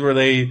appendices where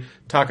they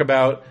talk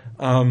about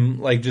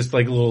just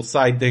little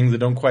side things that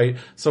don't quite.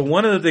 So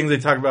one of the things they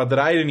talk about that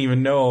I didn't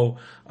even know,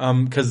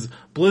 cause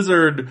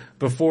Blizzard,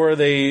 before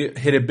they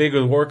hit it big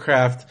with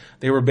Warcraft,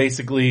 they were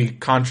basically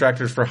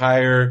contractors for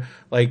hire.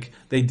 Like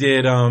they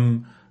did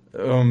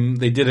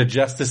a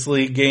Justice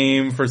League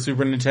game for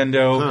Super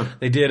Nintendo.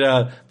 They did,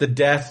 the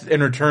Death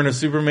and Return of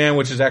Superman,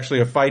 which is actually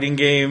a fighting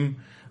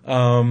game.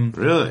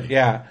 Really?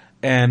 Yeah.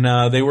 And,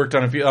 they worked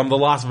on a few, the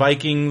Lost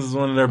Vikings is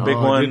one of their big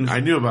ones.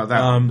 I knew about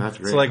that one. That's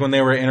great. So like when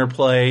they were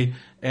Interplay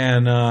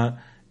and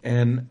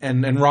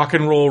Rock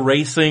and Roll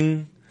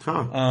Racing.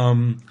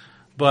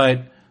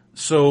 But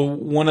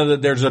so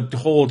there's a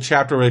whole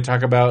chapter where they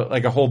talk about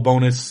like a whole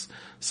bonus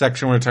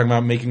section where they're talking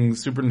about making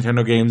Super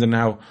Nintendo games and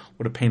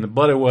what a pain in the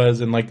butt it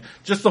was, and like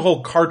just the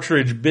whole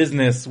cartridge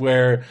business,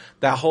 where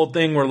that whole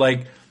thing where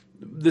like,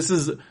 this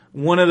is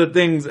one of the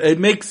things, it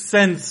makes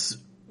sense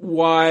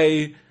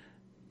why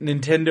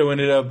Nintendo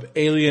ended up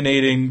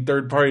alienating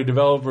third-party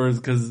developers,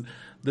 because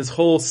this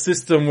whole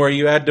system where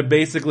you had to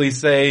basically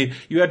say,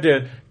 you had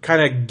to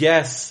kind of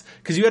guess,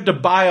 because you had to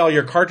buy all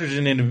your cartridges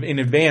in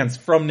advance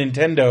from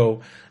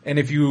Nintendo, and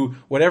if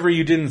whatever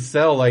you didn't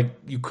sell, like,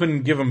 you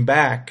couldn't give them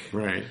back.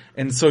 Right.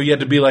 And so you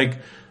had to be like,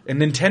 and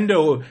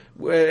Nintendo,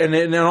 and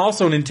then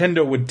also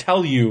Nintendo would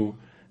tell you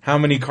how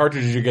many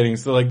cartridges you're getting.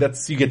 So like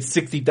you get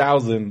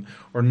 60,000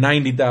 or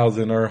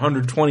 90,000 or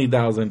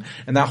 120,000,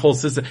 and that whole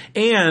system.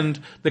 And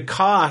the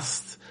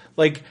cost,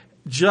 like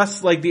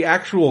just like the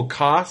actual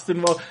cost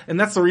involved, and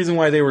that's the reason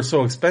why they were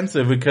so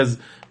expensive, because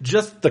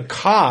just the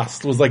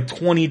cost was like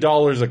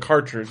 $20 a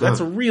cartridge.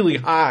 That's really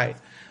high.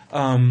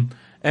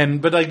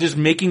 But like just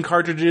making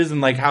cartridges and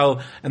like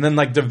and then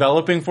like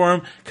developing for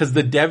them, cause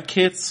the dev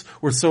kits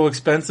were so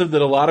expensive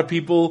that a lot of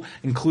people,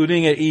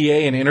 including at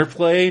EA and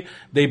Interplay,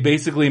 they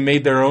basically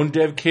made their own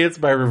dev kits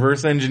by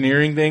reverse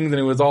engineering things, and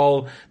it was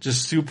all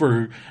just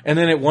super. And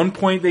then at one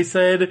point they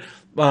said,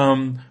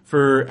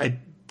 I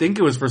think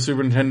it was for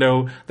Super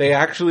Nintendo, they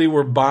actually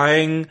were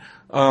buying,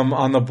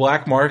 on the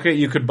black market,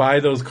 you could buy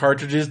those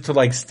cartridges to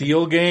like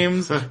steal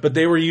games, but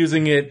they were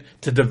using it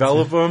to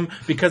develop them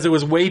because it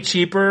was way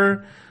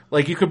cheaper.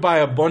 Like, you could buy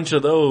a bunch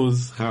of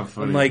those. How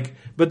funny. And like,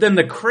 but then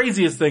the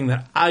craziest thing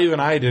that I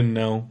didn't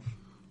know,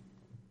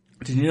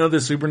 did you know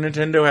the Super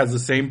Nintendo has the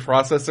same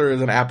processor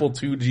as an Apple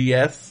II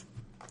GS?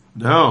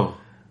 No.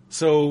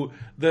 So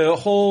the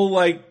whole,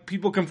 like,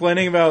 people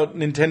complaining about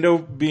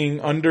Nintendo being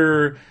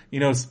under,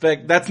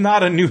 spec, that's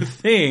not a new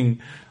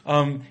thing.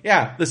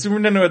 The Super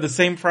Nintendo had the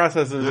same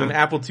processor as an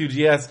Apple II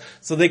GS,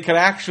 so they could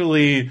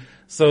actually,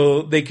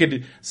 so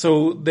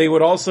they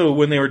would also,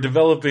 when they were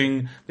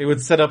developing, they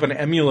would set up an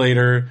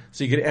emulator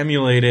so you could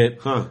emulate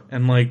it.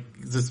 And like,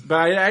 but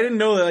I didn't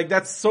know that, like,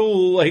 that's so,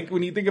 like,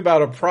 when you think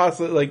about a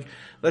process, like,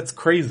 that's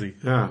crazy.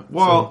 Yeah.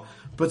 Well,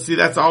 but see,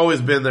 that's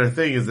always been their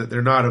thing, is that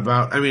they're not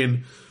about, I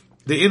mean,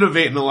 they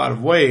innovate in a lot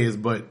of ways,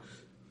 but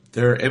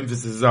their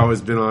emphasis has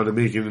always been on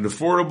making it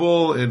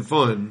affordable and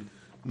fun,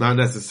 not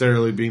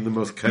necessarily being the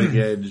most cutting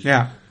edge.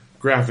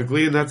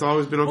 Graphically, and that's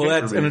always been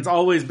okay for me. And it's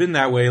always been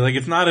that way. Like,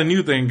 it's not a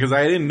new thing, because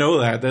I didn't know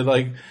that. They're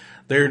like,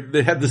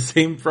 they had the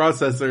same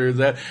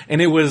processors,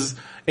 and it was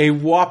a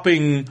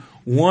whopping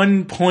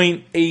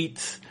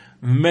 1.8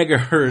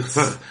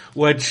 megahertz,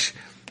 which,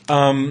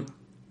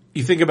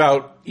 you think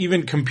about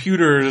even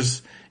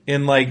computers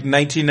in like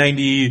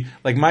 1990,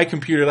 like my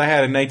computer that I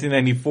had in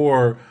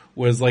 1994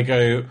 was like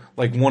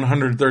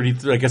 130,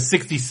 like a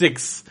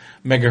 66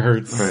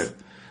 megahertz. Right.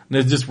 And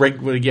it's just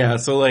yeah.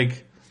 So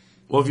like,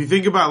 well, if you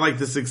think about like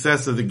the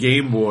success of the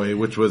Game Boy,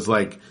 which was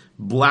like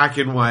black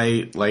and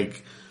white,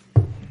 like,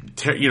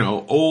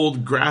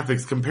 old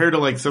graphics compared to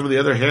like some of the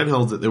other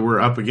handhelds that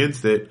were up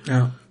against it.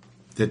 Yeah.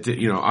 That,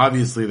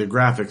 obviously the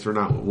graphics are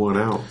not won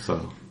out.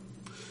 So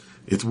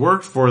it's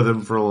worked for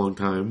them for a long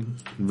time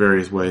in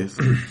various ways.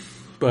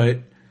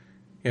 But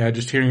yeah,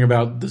 just hearing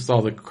about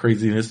all the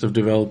craziness of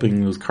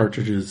developing those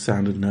cartridges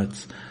sounded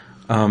nuts.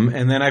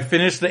 And then I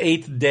finished the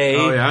 8th day.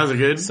 Oh yeah, those are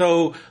good.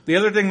 So the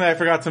other thing that I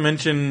forgot to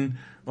mention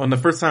on the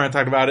first time I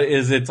talked about it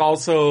is it's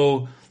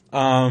also,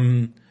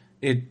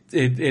 it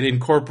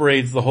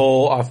incorporates the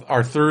whole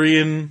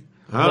Arthurian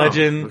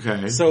legend.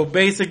 Okay. So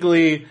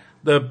basically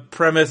the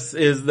premise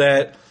is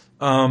that,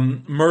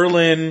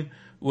 Merlin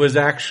was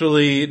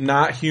actually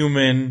not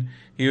human.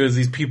 He was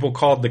these people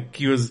called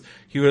he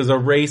was a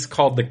race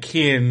called the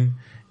Kin,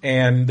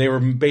 and they were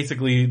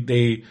basically,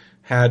 they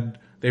had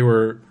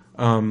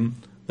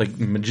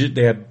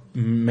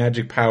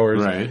magic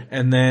powers. Right.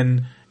 And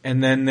then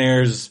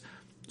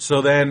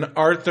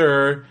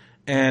Arthur,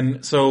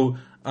 and so,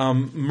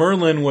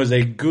 Merlin was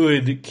a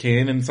good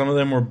kin, and some of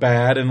them were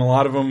bad, and a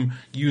lot of them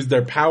used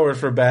their powers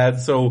for bad.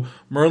 So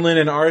Merlin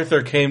and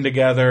Arthur came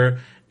together,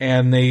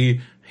 and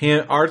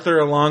Arthur,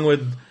 along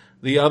with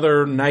the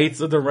other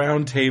knights of the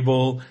Round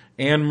Table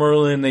and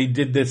Merlin, they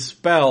did this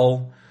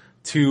spell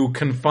to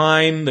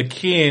confine the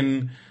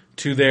kin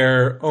to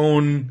their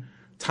own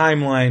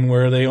timeline,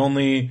 where they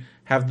only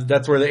have.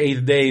 That's where the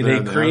 8th day.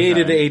 They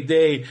created the 8th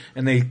day,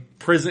 and they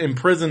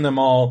imprisoned them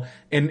all,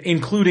 and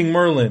including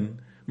Merlin.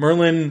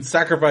 Merlin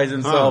sacrificed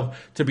himself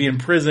to be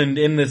imprisoned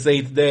in this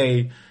 8th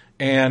day.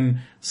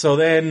 And so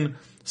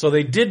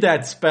they did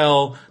that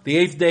spell. The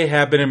 8th day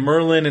happened, and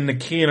Merlin and the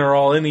Kin are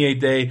all in the 8th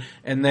day.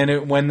 And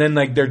then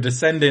like their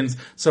descendants,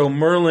 so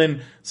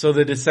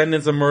the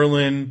descendants of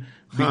Merlin,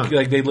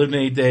 like they lived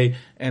in the 8th day,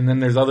 and then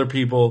there's other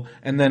people,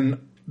 and then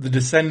the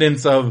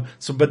descendants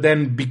but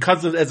then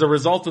as a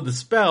result of the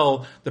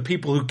spell, the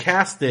people who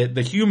cast it,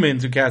 the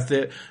humans who cast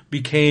it,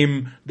 they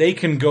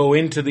can go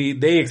into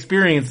they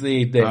experience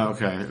the 8th day.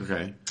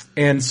 Okay.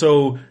 And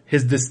so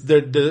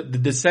the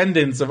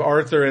descendants of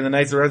Arthur and the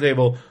Knights of the Round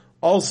Table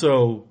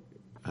also,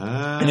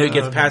 and it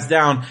gets passed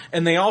down,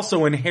 and they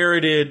also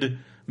inherited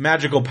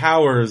magical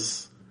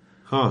powers.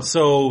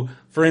 So,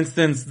 for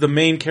instance, the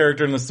main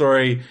character in the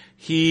story,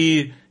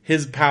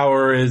 his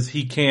power is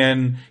he's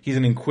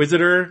an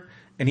inquisitor,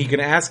 and he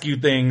can ask you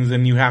things,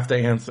 and you have to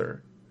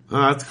answer.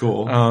 Oh, that's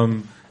cool.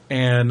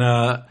 And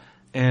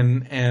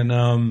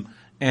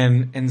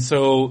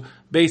so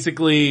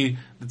basically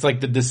it's like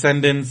the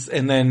descendants,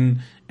 and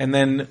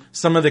then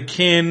some of the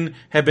Kin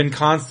have been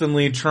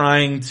constantly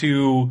trying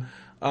to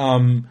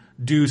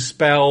do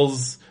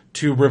spells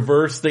to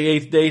reverse the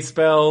 8th day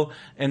spell.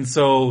 And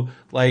so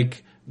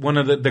like one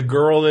of the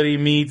girl that he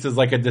meets is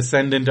like a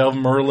descendant of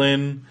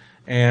Merlin.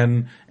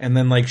 And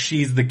then like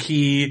she's the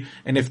key,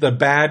 and if the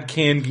bad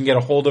Kin can get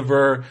a hold of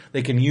her,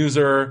 they can use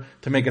her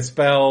to make a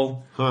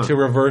spell to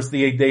reverse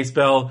the 8th day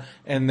spell.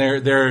 And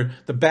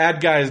the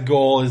bad guy's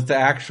goal is to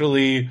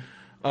actually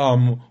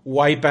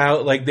wipe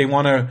out, like they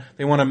want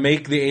to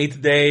make the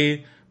 8th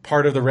day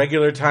part of the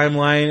regular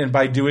timeline, and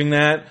by doing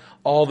that,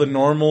 all the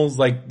normals,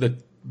 like the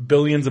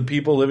billions of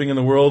people living in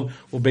the world,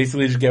 will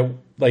basically just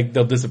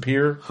they'll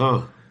disappear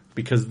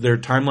because their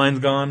timeline's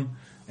gone.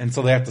 And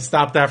so they have to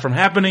stop that from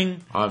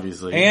happening.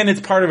 Obviously. And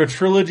it's part of a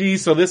trilogy,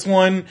 so this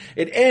one,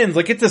 it ends,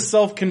 like it's a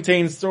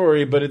self-contained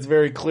story, but it's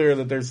very clear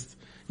that there's,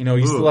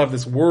 you still have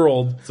this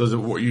world. So is it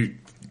what you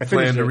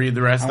plan to read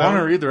the rest of them? I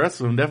want to read the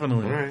rest of them,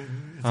 definitely. Alright.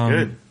 That's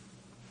good.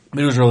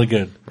 It was really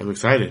good. I'm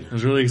excited. It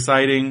was really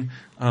exciting.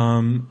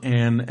 And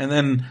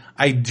then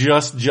I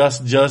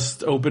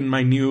just opened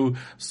my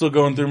still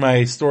going through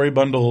my Story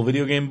Bundle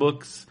video game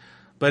books.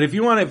 But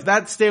if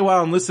that stay a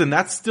while and listen,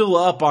 that's still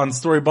up on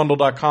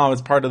storybundle.com.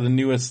 It's part of the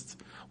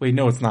newest. Wait,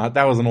 no, it's not.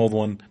 That was an old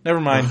one. Never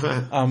mind.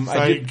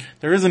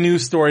 There is a new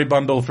Story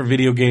Bundle for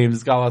video games.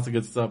 It's got lots of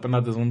good stuff, but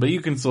not this one. But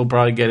you can still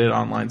probably get it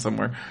online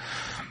somewhere.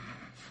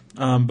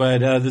 But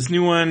this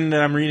new one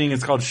that I'm reading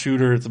is called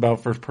Shooter. It's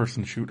about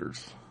first-person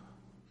shooters.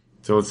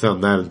 Don't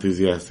sound that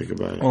enthusiastic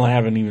about it. Well, I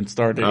haven't even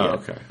started yet.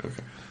 Okay.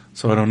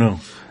 So I don't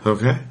know.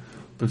 Okay.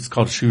 But it's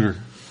called Shooter.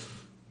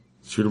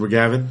 Shooter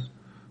McGavin?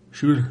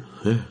 Shooter.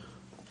 Yeah.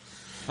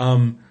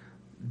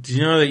 Do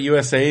you know that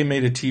USA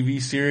made a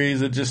TV series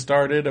that just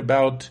started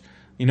about,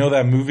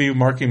 that movie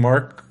Marky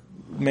Mark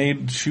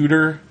made,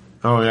 Shooter?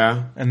 Oh,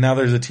 yeah? And now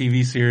there's a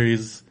TV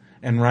series,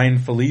 and Ryan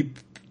Philippe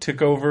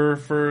took over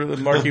for the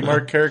Marky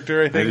Mark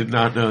character, I think. I did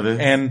not know this.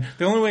 And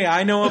the only way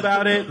I know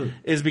about it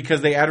is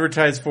because they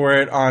advertised for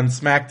it on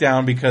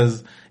SmackDown,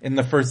 because in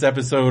the first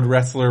episode,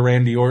 wrestler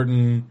Randy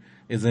Orton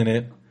is in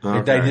it.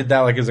 Okay. They did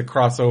that like as a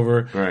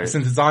crossover. Right.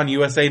 Since it's on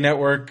USA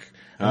Network,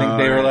 I think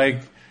they were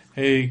like,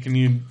 hey,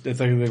 it's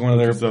like one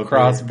of their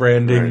cross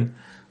branding.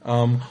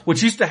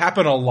 which used to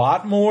happen a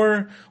lot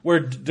more,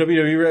 where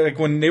WWE, like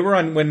when they were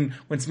on, when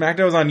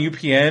SmackDown was on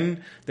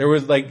UPN, there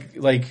was like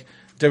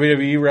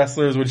WWE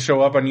wrestlers would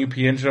show up on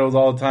UPN shows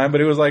all the time,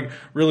 but it was like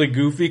really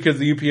goofy because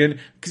the UPN,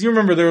 because you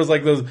remember there was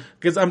like those,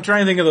 because I'm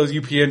trying to think of those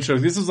UPN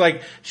shows. This was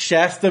like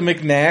Shasta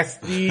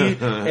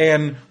McNasty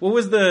and what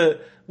was the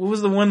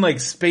one like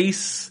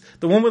Space,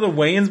 the one with the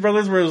Wayans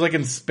brothers where it was like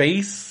in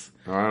space?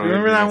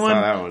 Remember that one?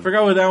 I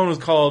forgot what that one was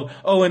called.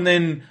 Oh, and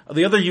then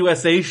the other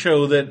USA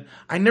show that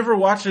I never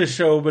watched this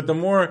show, but the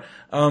more,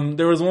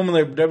 there was one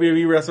that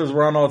WWE wrestlers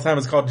were on all the time.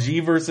 It's called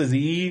G versus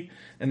E.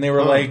 And they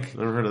were like,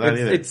 never heard of that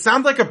either. It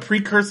sounds like a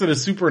precursor to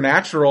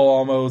Supernatural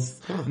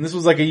almost. And this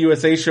was like a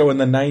USA show in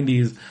the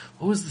 90s.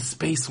 What was the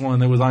space one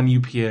that was on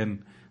UPN?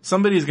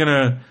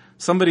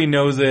 Somebody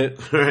knows it.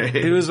 Right.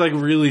 It was like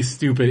really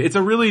stupid. It's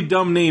a really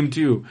dumb name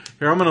too.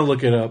 Here, I'm gonna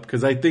look it up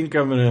because I think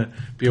I'm gonna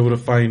be able to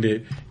find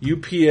it.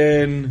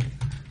 UPN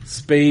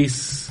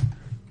space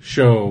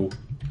show.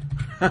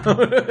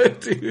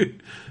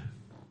 Dude.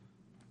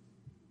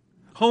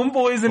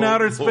 Homeboys in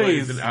Outer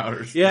Space. In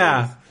Outer Space.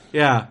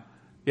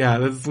 Yeah,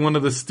 that's one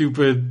of the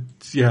stupid,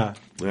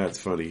 That's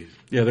funny.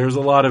 Yeah, there's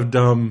a lot of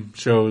dumb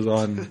shows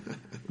on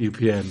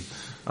UPN.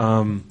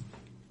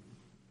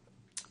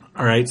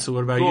 Alright, so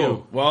what about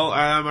you? Well,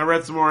 I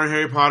read some more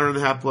Harry Potter and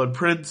the Half-Blood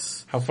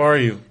Prince. How far are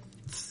you?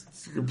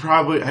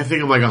 Probably, I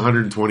think I'm like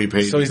 120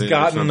 pages. So he's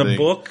gotten the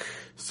book?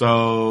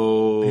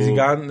 So... Has he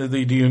gotten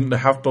the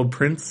Half-Blood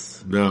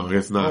Prince? No, I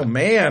guess not. Oh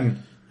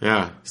man.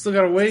 Yeah. Still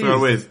gotta wait.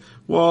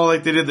 Well,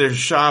 like they did their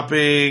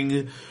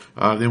shopping,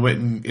 they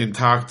went and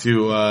talked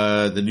to,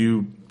 the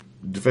new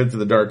Defense of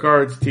the Dark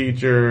Arts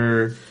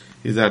teacher.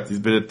 He's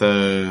been at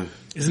the...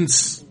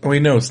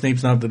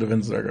 Snape's not the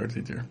Defense of the Dark Arts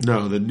teacher.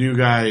 No, the new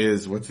guy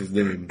is, what's his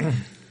name?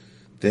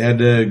 They had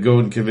to go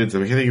and convince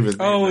him. I can't think of his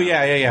name. Oh,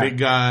 yeah. Big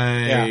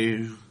guy.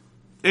 Yeah.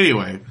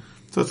 Anyway,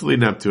 so it's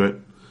leading up to it.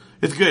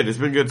 It's good. It's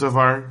been good so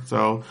far.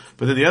 So,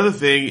 but then the other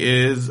thing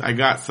is I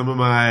got some of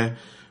my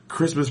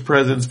Christmas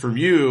presents from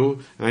you,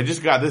 and I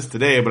just got this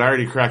today, but I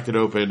already cracked it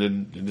open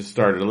and just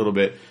started a little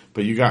bit.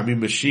 But you got me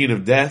Machine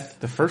of Death.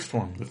 The first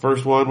one,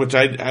 which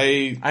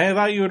I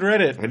thought you had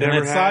read it.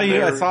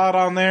 I saw it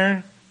on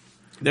there.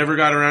 Never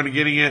got around to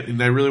getting it,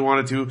 and I really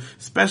wanted to,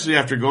 especially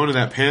after going to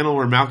that panel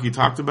where Malky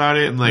talked about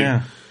it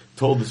and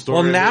told the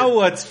story. Well, now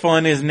what's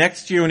fun is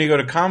next year when you go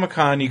to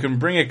Comic-Con, you can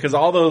bring it because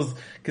all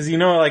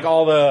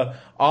the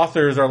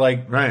authors are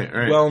like, right.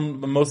 Well,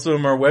 most of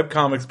them are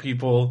webcomics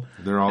people.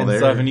 They're all and there.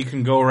 Stuff, and you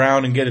can go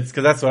around and get it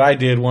because that's what I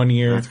did one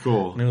year. That's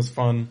cool. And it was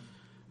fun.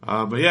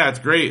 But yeah, it's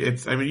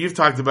great. You've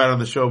talked about it on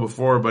the show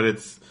before, but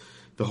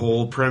the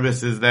whole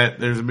premise is that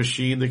there's a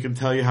machine that can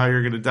tell you how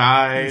you're going to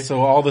die.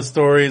 So all the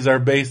stories are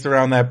based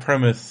around that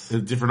premise.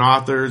 There's different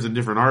authors and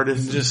different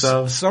artists and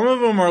stuff. Some of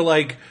them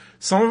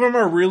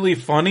are really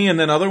funny, and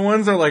then other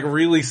ones are like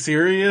really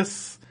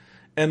serious,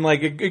 and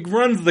like it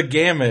runs the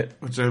gamut.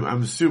 Which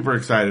I'm super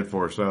excited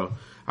for. So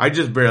I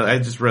just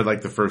read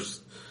like the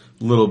first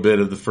little bit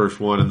of the first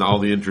one and all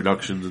the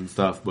introductions and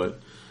stuff, but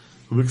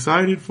I'm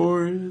excited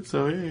for it.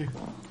 So yeah,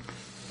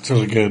 it's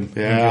really good.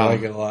 Yeah, I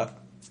like it a lot.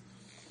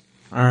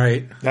 All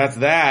right. That's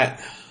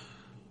that.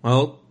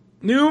 Well,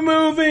 new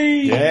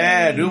movies.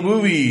 Yeah, new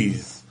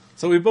movies.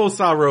 So we both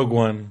saw Rogue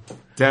One.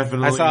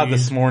 Definitely. I saw it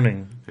this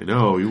morning. I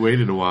know, you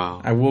waited a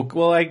while.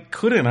 I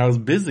couldn't. I was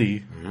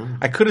busy. Yeah.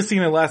 I could have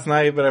seen it last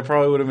night, but I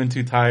probably would have been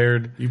too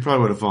tired. You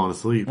probably would have fallen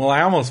asleep. Well,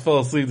 I almost fell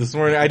asleep this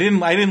morning. I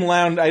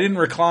didn't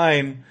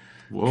recline.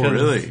 Whoa,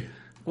 really?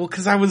 Well,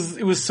 cause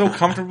it was so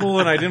comfortable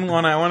and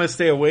I want to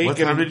stay awake. What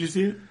time did you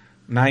see it?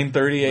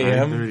 9:30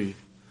 a.m. 9:30.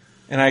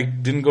 And I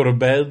didn't go to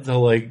bed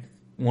till like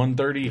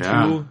 1:32.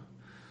 Yeah.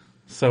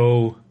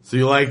 So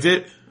you liked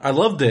it? I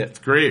loved it. It's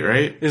great,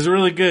 right? It's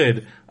really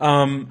good.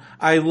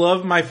 I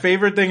love my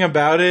favorite thing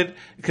about it,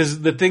 because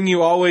the thing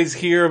you always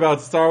hear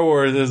about Star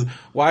Wars is,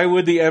 why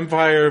would the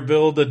Empire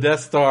build a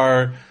Death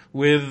Star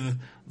with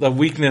the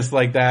weakness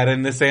like that?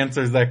 And this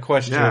answers that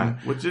question. Yeah,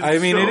 which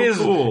is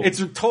cool. It's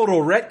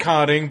total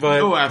retconning,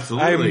 but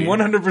absolutely.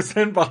 I'm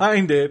 100%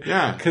 behind it.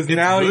 Yeah. Because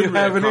now you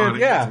have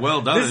it's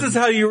well done. This is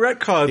how you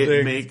retcon things.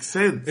 It makes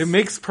sense. It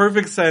makes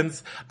perfect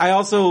sense.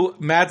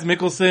 Mads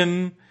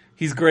Mikkelsen,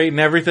 he's great in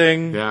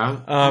everything.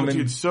 Yeah.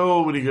 Dude,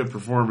 so many good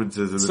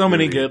performances in this So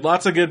many movie. good.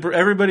 Lots of good.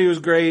 Everybody was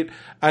great.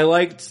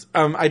 I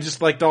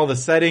just liked all the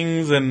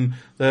settings and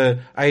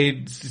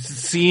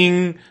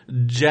seeing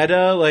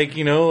Jeddah,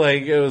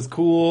 it was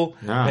cool.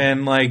 Yeah.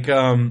 And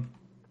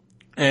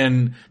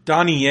and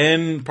Donnie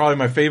Yen, probably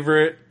my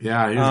favorite.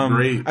 Yeah, he was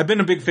great. I've been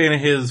a big fan of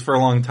his for a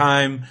long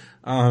time.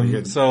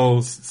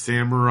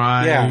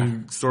 Samurai,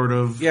 sort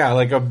of. Yeah,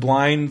 like a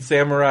blind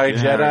samurai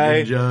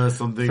Jedi. Ninja,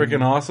 something.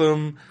 Freaking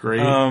awesome.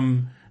 Great.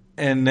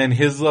 And then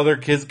his friend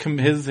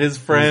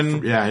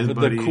with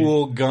buddy. the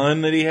cool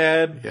gun that he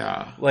had.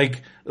 Yeah.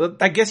 Like,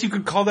 I guess you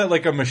could call that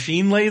like a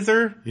machine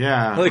laser.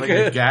 Yeah. Like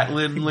a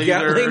Gatling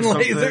laser or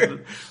something.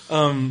 Laser.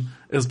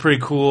 It was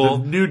pretty cool.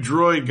 The new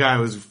droid guy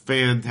was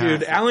fantastic.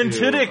 Dude, Alan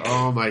Tudyk.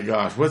 Oh my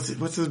gosh. What's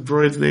his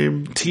droid's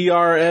name?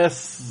 TR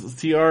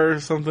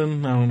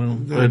something? I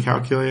don't know. The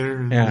calculator?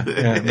 No,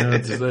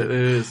 it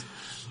is.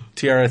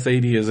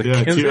 TRS-80 is a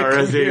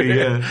TRS-80,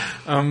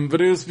 yeah.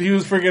 But he was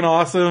freaking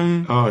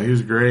awesome. Oh, he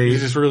was great.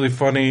 He's just really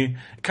funny.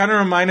 Kind of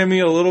reminded me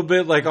a little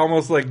bit, like,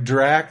 almost like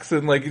Drax,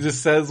 and like, he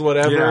just says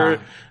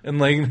whatever, and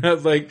like,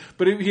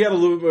 but he had a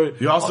little bit.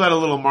 He also had a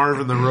little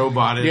Marvin the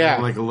Robot in Yeah.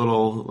 like a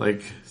little,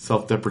 like,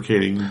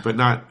 self-deprecating, but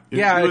not.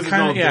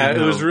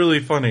 It was really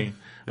funny.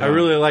 Yeah. I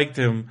really liked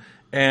him.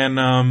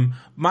 And,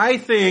 my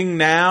thing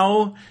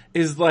now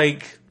is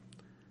like,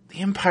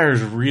 the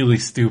Empire's really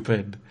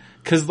stupid.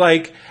 'Cause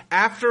like,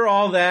 after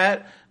all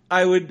that,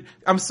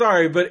 I'm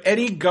sorry, but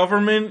any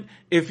government,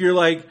 if you're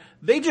like,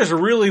 they just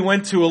really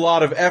went to a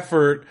lot of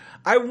effort,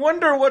 I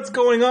wonder what's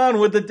going on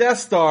with the Death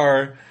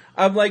Star.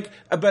 I'm like,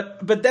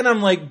 but then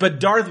I'm like,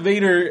 but Darth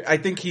Vader, I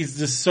think he's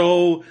just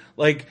so,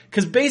 like,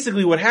 'cause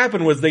basically what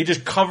happened was they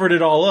just covered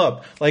it all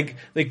up. Like,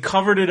 they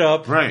covered it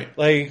up. Right.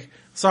 Like,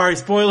 sorry,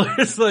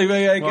 spoilers. Like,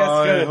 I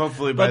guess.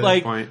 Hopefully by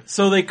this point.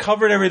 So they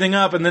covered everything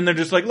up, and then they're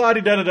just like, la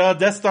di da da da.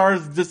 Death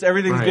Star's just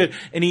everything's good.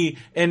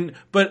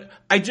 But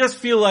I just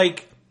feel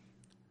like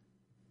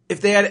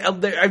if they had,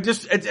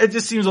 it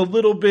just seems a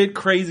little bit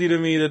crazy to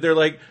me that they're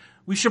like,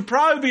 we should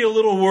probably be a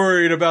little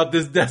worried about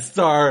this Death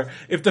Star.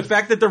 If the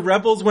fact that the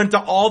rebels went to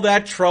all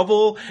that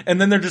trouble, and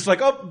then they're just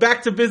like, oh,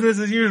 back to business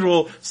as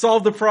usual,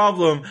 solve the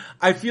problem.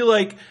 I feel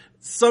like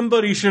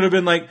somebody should have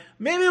been like,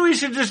 maybe we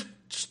should just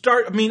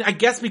start. I mean, I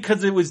guess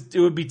because it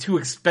would be too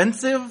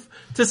expensive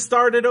to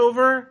start it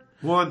over.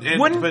 Well,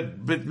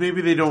 but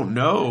maybe they don't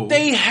know.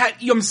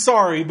 I'm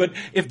sorry, but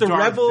if the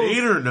rebels,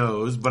 Vader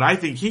knows, but I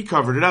think he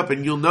covered it up,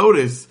 and you'll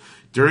notice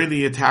during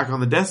the attack on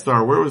the Death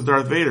Star, where was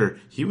Darth Vader?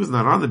 He was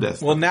not on the Death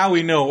Star. Well, now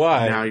we know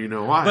why. Now you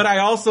know why. But I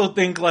also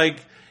think like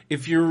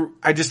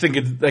I just think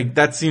it's like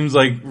that seems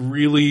like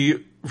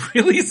really,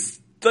 really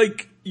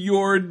like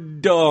you're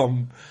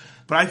dumb.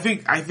 But I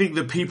think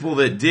the people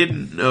that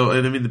didn't know,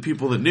 and I mean the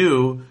people that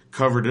knew,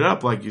 covered it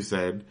up, like you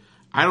said.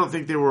 I don't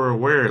think they were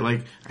aware.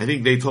 Like, I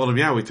think they told him,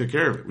 yeah, we took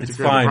care of it. We took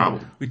care of the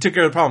problem. We took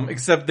care of the problem,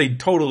 except they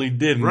totally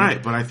didn't.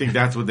 Right, but I think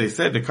that's what they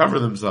said to cover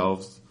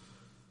themselves.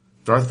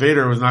 Darth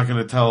Vader was not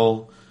going to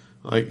tell,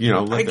 like, you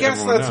know, I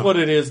guess that's know. what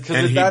it is.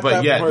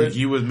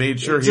 He was made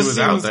sure he was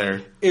out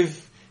there.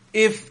 If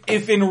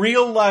in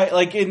real life,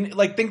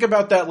 think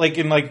about that, like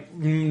in like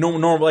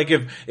normal, like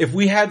if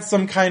we had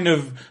some kind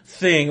of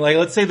thing, like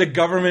let's say the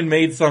government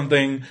made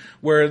something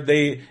where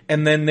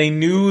and then they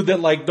knew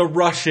that like the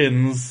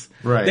Russians,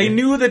 right. They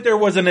knew that there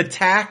was an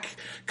attack,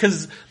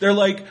 cause they're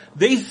like,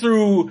 they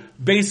threw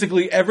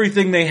basically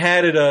everything they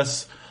had at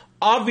us.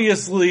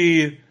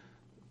 Obviously,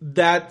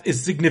 that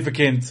is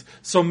significant.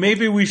 So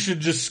maybe we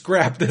should just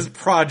scrap this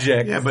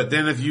project. Yeah, but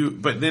then if you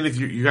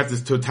got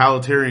this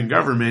totalitarian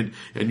government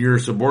and your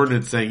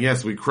subordinates saying,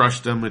 yes, we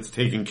crushed them, it's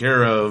taken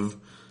care of,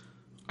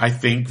 I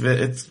think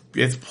that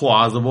it's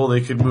plausible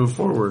they could move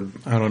forward.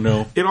 I don't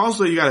know. And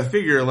also you gotta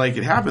figure, like,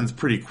 it happens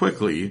pretty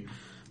quickly.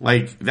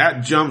 Like,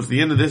 that jumps,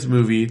 the end of this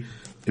movie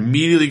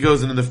immediately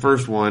goes into the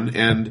first one,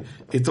 and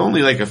it's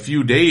only like a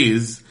few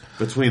days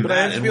between but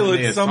I just feel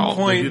at some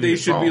point they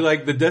should be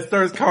like, the Death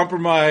Star is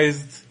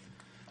compromised,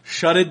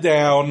 shut it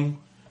down.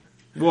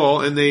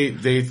 Well, and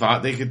they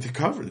thought they could take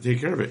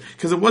care of it.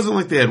 Cause it wasn't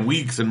like they had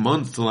weeks and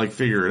months to like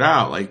figure it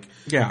out. Like,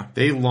 yeah,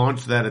 they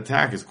launched that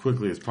attack as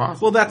quickly as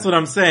possible. Well, that's what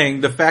I'm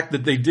saying. The fact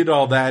that they did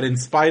all that in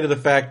spite of the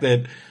fact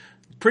that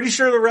pretty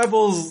sure the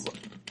rebels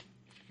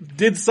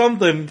did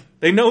something.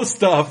 They know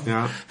stuff.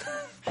 Yeah.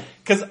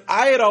 Cause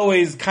I had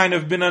always kind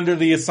of been under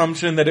the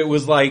assumption that it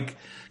was like,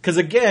 cause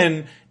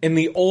again, in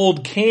the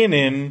old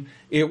canon,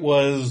 it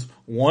was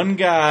one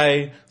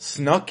guy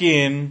snuck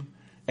in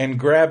and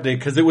grabbed it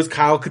because it was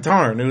Kyle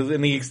Katarn. It was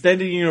in the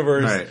extended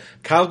universe. Right.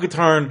 Kyle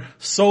Katarn,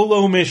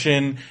 solo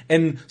mission.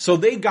 And so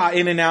they got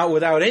in and out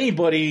without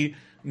anybody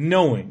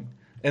knowing.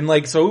 And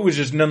like, so it was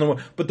just none of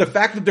the, but the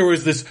fact that there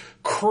was this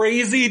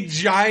crazy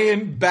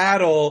giant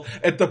battle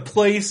at the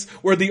place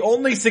where the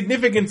only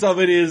significance of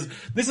it is,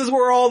 this is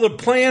where all the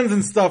plans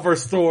and stuff are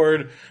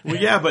stored. Well,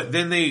 yeah, but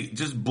then they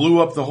just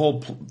blew up the whole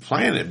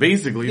planet,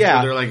 basically.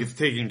 Yeah. So they're like, it's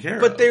taken care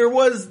of. But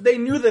they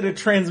knew that a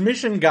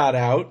transmission got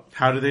out.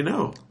 How do they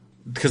know?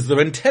 Because the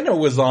antenna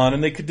was on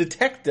and they could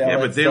detect that. Yeah,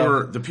 but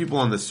the people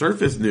on the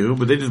surface knew,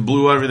 but they just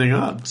blew everything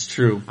up. It's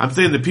true. I'm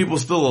saying the people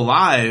still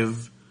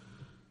alive,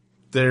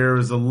 there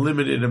was a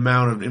limited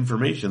amount of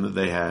information that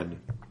they had.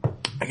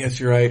 I guess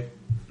you're right.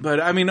 But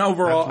I mean,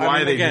 overall, that's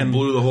why they just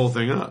blew the whole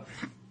thing up.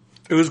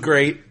 It was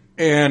great.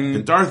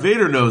 And Darth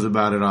Vader knows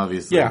about it,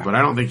 obviously. Yeah. But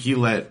I don't think he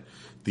let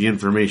the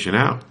information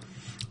out.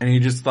 And he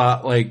just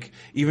thought, like,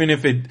 even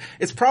if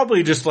it's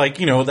probably just like,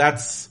 you know,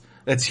 that's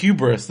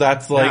hubris.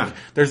 That's like,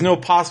 there's no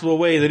possible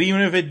way that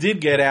even if it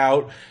did get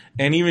out,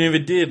 and even if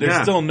it did,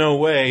 there's still no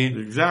way.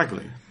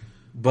 Exactly.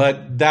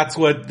 But that's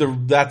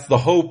the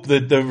hope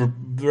that the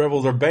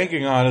rebels are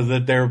banking on, is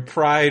that their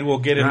pride will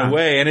get in the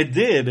way, and it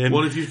did. And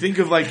well, if you think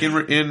of like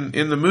in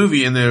the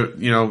movie, in the,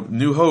 you know,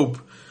 New Hope,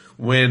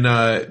 when,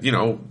 you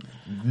know,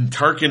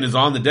 Tarkin is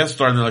on the Death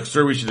Star and they're like,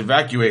 sir, we should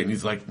evacuate. And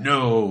he's like,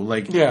 no.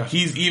 Like, Yeah.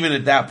 he's even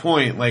at that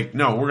point, like,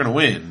 no, we're going to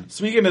win.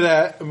 Speaking of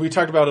that, we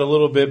talked about it a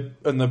little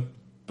bit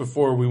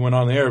before we went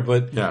on the air,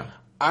 but Yeah.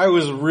 I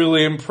was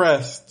really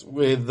impressed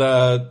with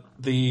the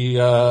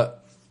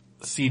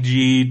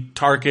CG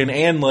Tarkin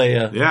and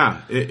Leia.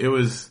 Yeah. It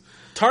was...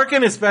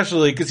 Tarkin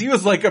especially, because he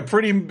was like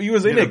he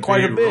was in it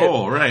quite a bit.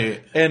 Role,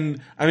 right.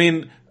 And, I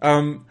mean,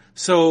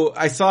 so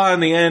I saw in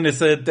the end it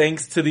said,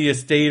 thanks to the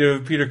estate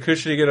of Peter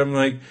Cushing, and I'm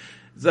like,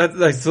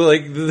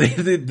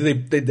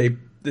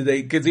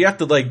 because you have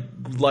to they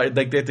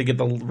have to get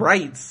the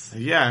rights.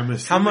 Yeah, I'm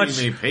assuming How much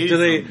they paid do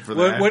they? them for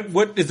that.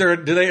 What is there?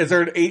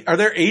 Are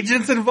there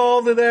agents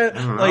involved in that?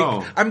 I don't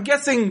know. I'm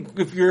guessing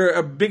if you're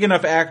a big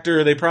enough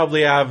actor, they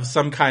probably have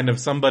some kind of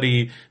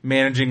somebody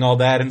managing all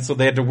that, and so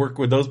they had to work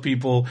with those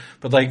people.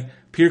 But like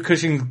Peter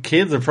Cushing's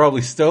kids are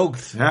probably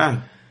stoked.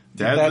 Yeah.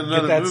 Get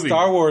that movie.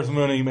 Star Wars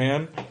money,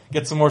 man.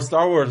 Get some more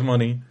Star Wars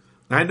money.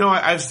 I know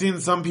I've seen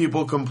some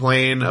people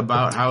complain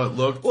about how it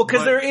looked. Well,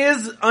 because there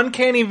is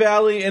Uncanny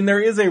Valley and there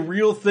is a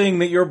real thing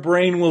that your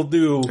brain will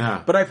do.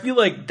 Yeah. But I feel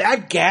like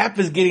that gap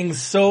is getting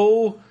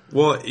so...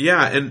 Well,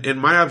 yeah,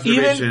 and my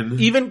observation...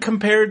 Even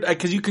compared...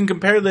 Because you can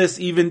compare this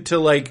even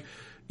to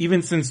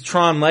even since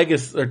Tron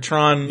Legacy... Or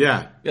Tron...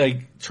 Yeah.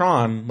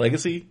 Tron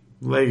Legacy?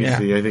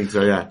 Legacy, Yeah. I think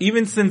so, yeah.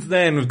 Even since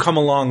then, we've come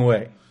a long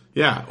way.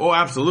 Yeah. Oh,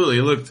 absolutely.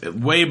 It looked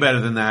way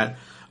better than that.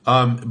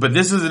 But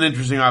this is an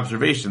interesting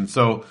observation.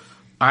 So...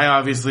 I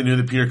obviously knew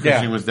that Peter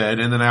Cushing was dead,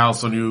 and then I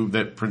also knew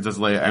that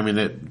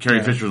that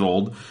Carrie Fisher was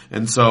old.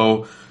 And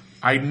so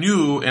I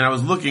knew, and I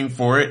was looking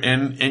for it,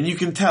 and you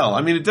can tell.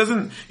 I mean,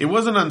 it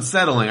wasn't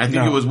unsettling. I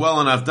think it was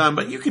well enough done,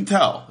 but you can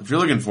tell if you're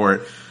looking for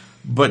it.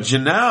 But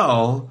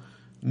Janelle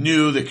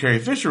knew that Carrie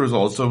Fisher was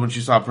old, so when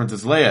she saw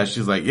Princess Leia,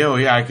 she's like, yo,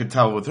 yeah, I could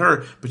tell with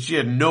her, but she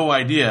had no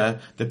idea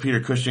that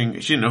Peter Cushing,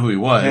 she didn't know who he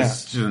was. Yeah.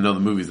 She didn't know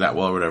the movies that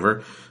well or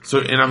whatever. So,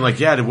 and I'm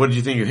like, yeah, what did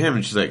you think of him?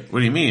 And she's like, what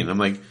do you mean? I'm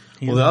like,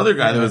 well, the other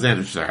guy that was in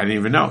it, she's like, I didn't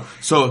even know.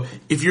 So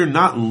if you're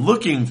not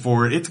looking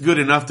for it, it's good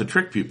enough to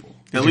trick people.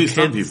 At least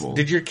some people.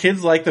 Did your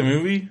kids like the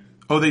movie?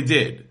 Oh, they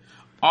did.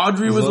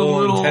 Audrey was a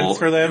little intense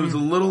for them. It was a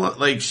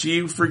little,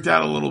 she freaked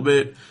out a little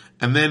bit.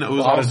 And then it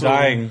was also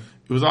dying.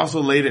 It was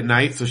also late at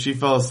night, so she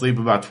fell asleep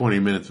about 20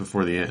 minutes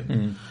before the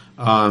end.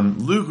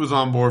 Luke was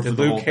on board for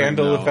the whole thing. Did Luke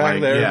handle the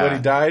fact that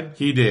everybody died?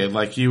 He did.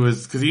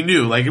 Cause he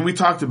knew, and we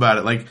talked about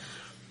it,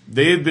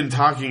 they had been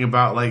talking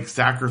about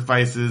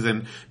sacrifices,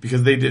 and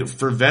because they did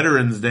for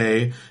Veterans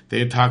Day, they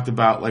had talked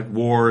about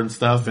war and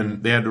stuff,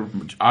 and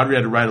Audrey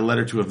had to write a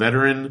letter to a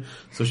veteran,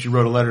 so she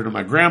wrote a letter to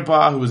my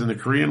grandpa who was in the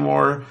Korean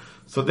War.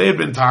 So they had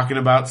been talking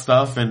about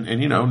stuff and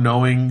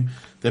knowing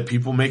that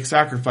people make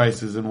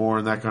sacrifices in war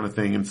and that kind of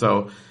thing. And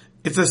so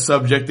it's a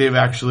subject they've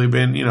actually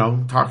been,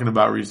 talking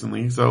about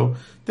recently. So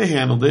they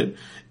handled it.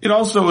 It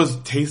also was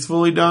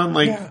tastefully done.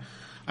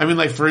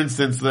 For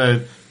instance,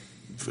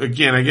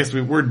 again, I guess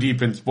we're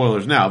deep in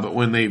spoilers now, but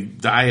when they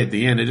die at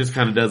the end, it just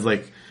kind of does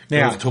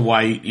goes to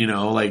white,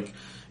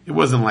 it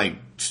wasn't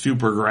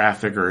super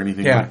graphic or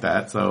anything like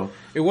that. So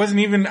it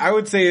wasn't even, I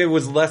would say it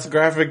was less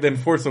graphic than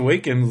Force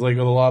Awakens, a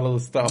lot of the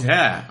stuff.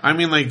 Yeah. I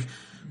mean,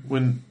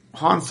 when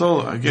Han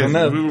Solo, I guess,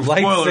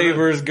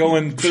 lightsabers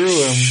going through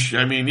him.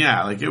 I mean,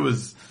 it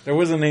was, there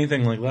wasn't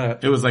anything like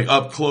that. It was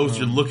up close,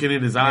 you're looking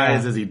in his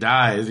eyes as he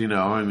dies,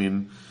 I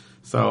mean,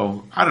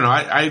 so I don't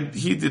know.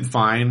 He did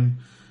fine.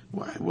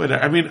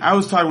 I mean, I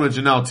was talking with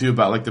Janelle too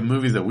about the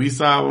movies that we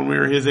saw when we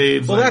were his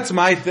age. Well, that's what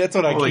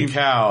I holy keep.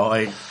 Cow!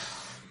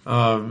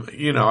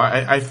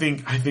 I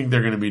think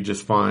they're going to be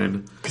just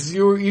fine. Because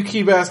you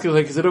keep asking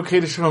is it okay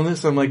to show them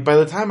this? I'm like, by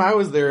the time I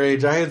was their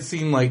age, I had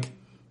seen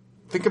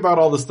think about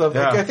all the stuff.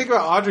 Yeah. I think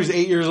about Audrey's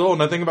 8 years old,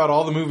 and I think about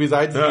all the movies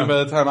I'd seen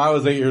by the time I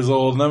was 8 years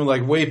old, and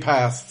I'm way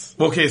past.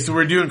 Okay, so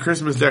we're doing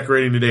Christmas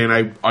decorating today,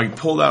 and I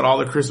pulled out all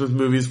the Christmas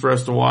movies for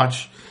us to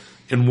watch.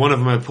 And one of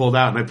them I pulled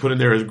out and I put in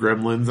there as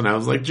Gremlins, and I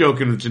was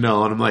joking with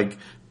Janelle, and I'm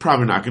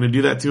probably not going to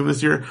do that to him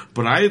this year,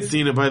 but I had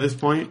seen it by this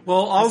point. Well,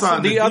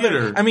 also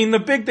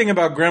the big thing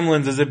about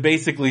Gremlins is it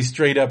basically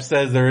straight up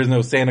says there is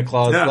no Santa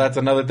Claus, so that's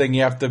another thing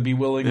you have to be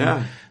willing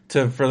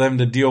for them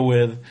to deal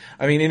with.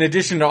 I mean, in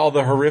addition to all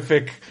the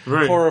horrific,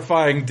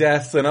 horrifying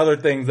deaths and other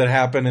things that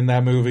happen in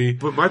that movie.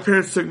 But my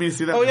parents took me to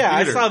see that in the theater.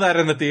 I saw that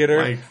in the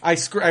theater.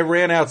 I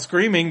ran out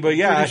screaming, but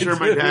I'm sure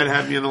my dad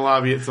had me in the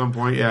lobby at some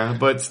point,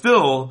 but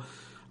still...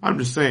 I'm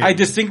just saying. I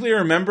distinctly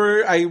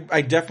remember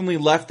I definitely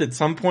left at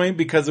some point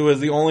because it was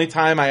the only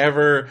time I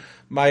ever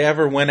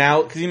went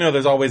out. Cause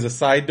there's always a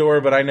side door,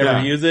 but I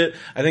never use it.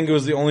 I think it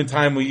was the only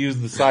time we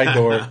used the side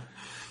door.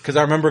 Cause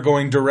I remember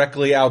going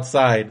directly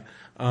outside.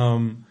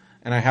 And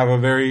I have a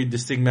very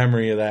distinct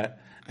memory of that.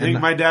 I think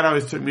my dad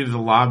always took me to the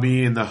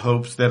lobby in the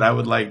hopes that I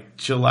would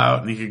chill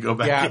out and he could go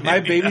back. Yeah,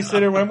 my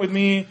babysitter went with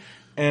me,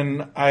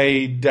 and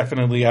I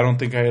don't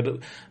think I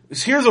had.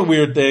 Here's a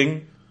weird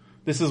thing.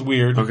 This is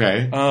weird.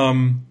 Okay.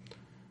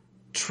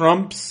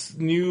 Trump's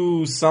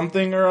new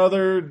something or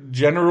other,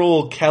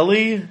 General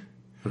Kelly.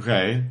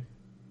 Okay.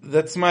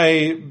 That's my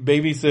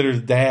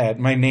babysitter's dad.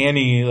 My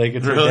nanny,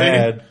 it's her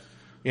dad.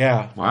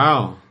 Yeah.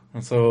 Wow.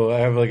 And so I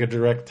have like a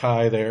direct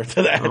tie there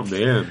to that. Oh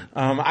man.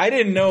 I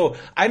didn't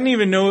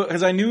even know,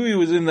 cause I knew he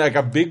was in like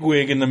a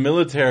bigwig in the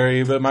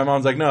military, but my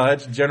mom's like, no,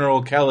 that's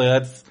General Kelly.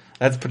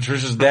 That's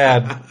Patricia's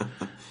dad.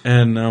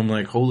 And I'm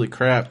like, holy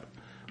crap.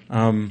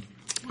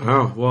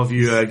 Oh, well, if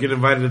you get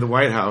invited to the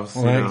White House,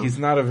 he's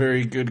not a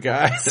very good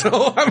guy,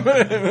 so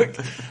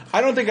I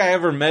don't think I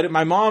ever met him.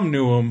 My mom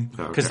knew him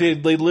because they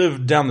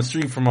lived down the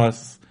street from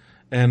us,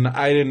 and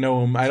I didn't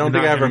know him. I don't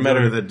think I ever met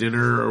her. To the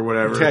dinner or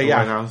whatever. Yeah, at the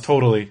White House?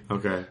 Totally.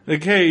 Okay.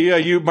 Like, hey,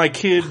 yeah, my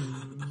kid,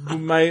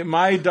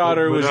 my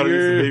daughter was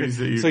here,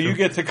 so you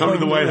get to come to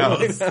the White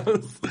House.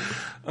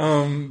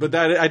 But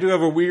that I do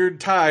have a weird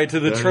tie to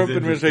the Trump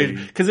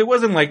administration because it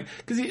wasn't like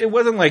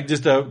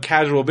just a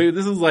casual baby.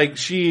 This is like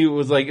it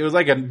was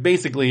like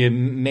basically a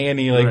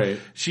nanny. Like right.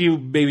 She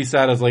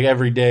babysat us like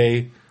every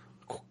day,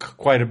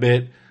 quite a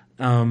bit.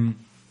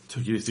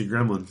 Took you to see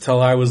Gremlins till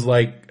I was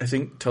like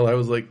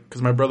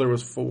because my brother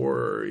was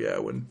 4. Yeah,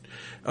 when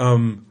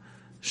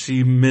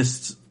she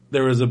missed.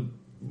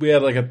 We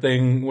had like a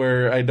thing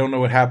where I don't know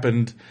what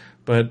happened.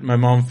 But my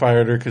mom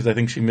fired her because I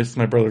think she missed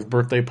my brother's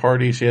birthday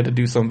party. She had to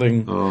do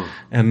something. Oh.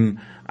 And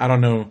I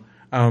don't know.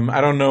 I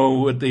don't know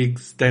what the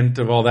extent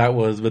of all that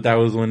was, but that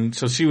was when,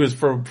 so she was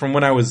from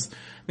when I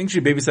think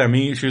she babysat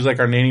me. She was like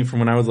our nanny from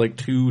when I was like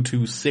 2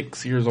 to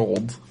 6 years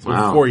old. So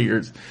wow. 4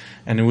 years.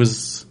 And it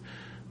was,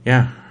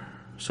 yeah.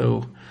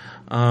 So,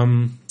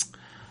 all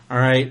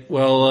right.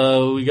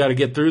 Well, we got to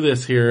get through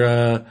this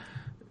here.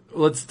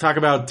 Let's talk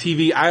about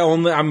TV.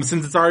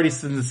 Since it's already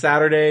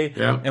Saturday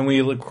and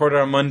we recorded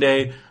on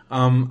Monday,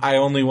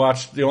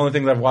 the only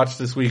things I've watched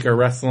this week are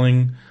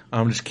wrestling.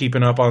 I'm just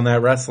keeping up on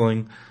that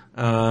wrestling.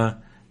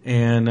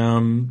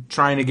 And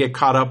trying to get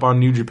caught up on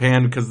New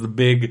Japan because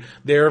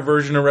their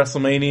version of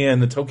WrestleMania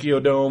and the Tokyo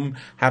Dome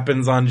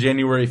happens on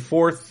January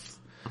 4th.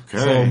 Okay.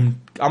 So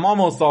I'm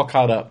almost all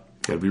caught up.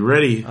 Gotta be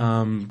ready.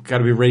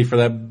 Gotta be ready for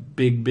that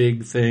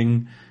big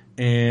thing.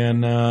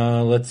 And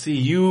let's see,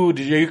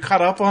 you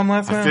caught up on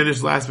Last Man? I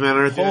finished Last Man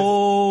on Earth.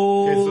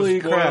 Holy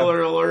crap.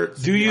 Spoiler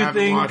alert. Do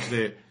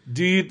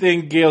you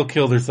think Gail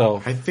killed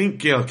herself? I think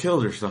Gail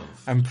killed herself.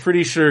 I'm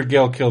pretty sure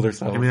Gail killed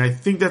herself. I mean, I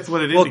think that's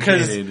what it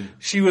indicated. Because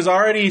she was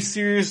already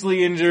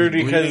seriously injured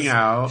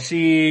because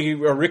she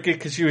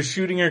was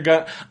shooting her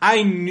gun.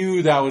 I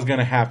knew that was going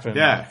to happen.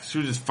 Yeah, she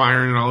was just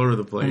firing it all over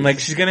the place. I'm like,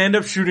 she's going to end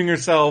up shooting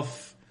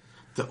herself.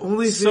 The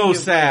only thing so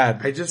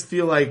sad. I just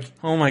feel like,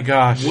 oh my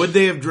gosh, would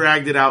they have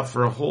dragged it out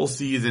for a whole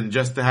season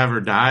just to have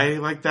her die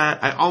like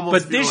that? I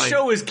almost. But this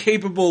show is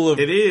capable of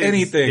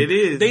anything. It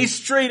is. They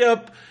straight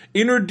up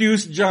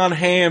introduced John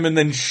Hamm and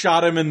then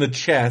shot him in the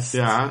chest.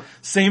 Yeah.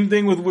 Same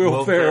thing with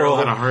Will Ferrell.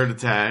 Had a heart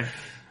attack.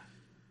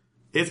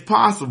 It's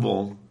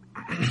possible,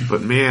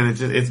 but man,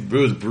 it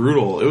was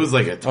brutal. It was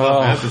like a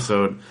tough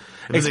episode.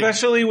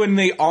 Especially when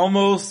they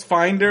almost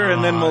find her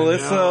and then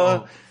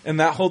Melissa and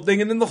that whole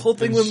thing. And then the whole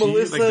thing with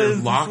Melissa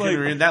is locking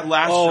her in. That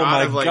last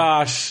shot of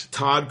gosh.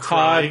 Todd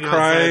crying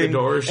outside the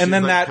door. She's and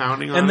then like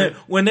pounding on it.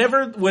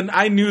 When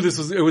I knew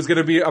it was going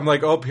to be, I'm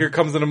like, oh, here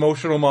comes an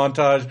emotional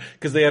montage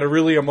because they had a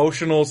really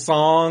emotional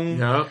song.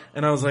 Yeah.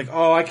 And I was like,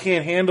 oh, I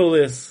can't handle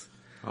this.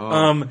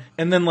 Oh.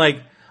 And then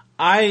like,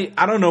 I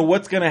don't know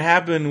what's going to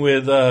happen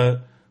with,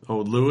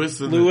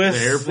 Lewis and the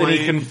airplane. And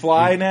he can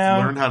fly now.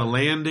 Learned how to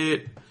land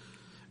it.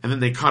 And then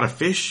they caught a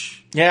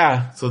fish.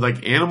 Yeah. So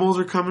like animals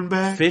are coming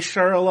back. Fish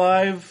are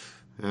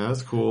alive. Yeah,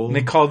 that's cool. And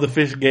they called the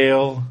fish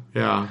Gale.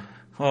 Yeah.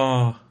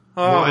 Oh.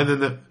 Well,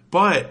 and then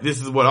but this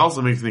is what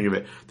also makes me think of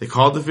it. They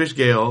called the fish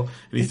Gale,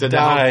 and he said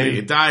that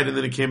it died, and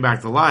then it came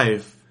back to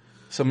life.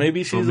 So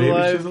maybe she's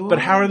alive. But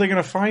how are they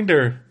going to find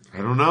her? I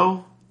don't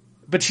know.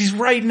 But she's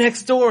right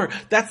next door.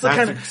 That's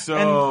kind of.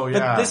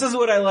 But this is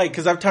what I like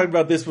because I've talked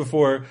about this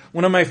before.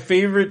 One of my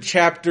favorite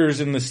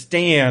chapters in The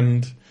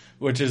Stand,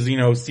 which is,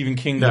 Stephen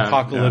King's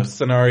apocalypse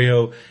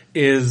scenario,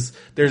 is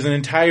there's an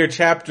entire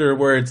chapter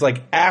where it's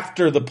like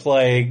after the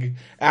plague,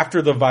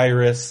 after the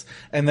virus,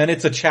 and then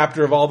it's a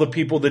chapter of all the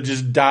people that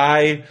just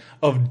die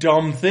of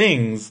dumb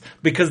things,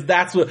 because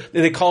that's what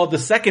they call it, the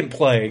second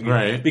plague.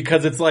 Right.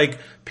 Because it's like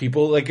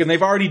people, and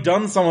they've already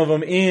done some of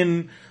them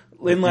in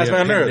Last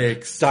Man on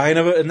Earth, dying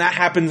of it, and that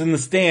happens in The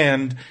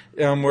Stand,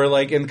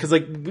 where because we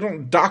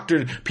don't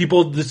doctor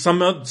people.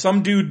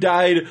 Some dude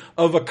died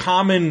of a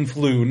common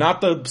flu,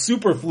 not the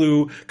super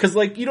flu, because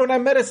you don't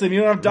have medicine, you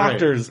don't have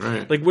doctors.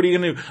 Right. What are you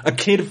gonna do? A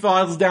kid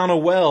falls down a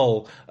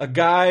well. A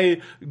guy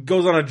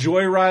goes on a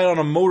joyride on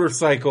a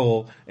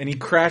motorcycle, and he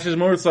crashes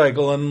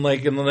motorcycle, and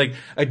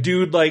a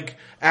dude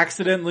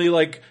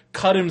accidentally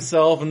cut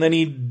himself, and then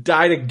he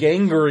died of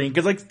gangrene,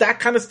 because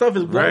that kind of stuff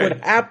is what would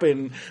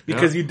happen,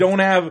 because you don't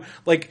have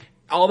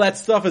all that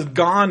stuff is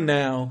gone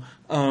now.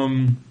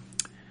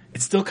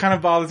 It still kind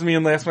of bothers me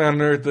in Last Man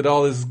on Earth that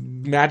all this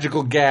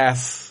magical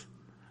gas.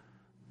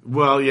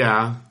 Well,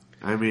 yeah,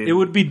 I mean, it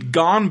would be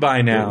gone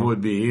by now. It would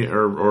be,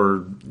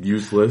 or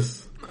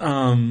useless.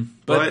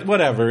 But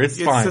whatever,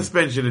 it's fine.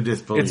 Suspension of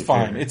disbelief. It's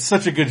fine. It's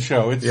such a good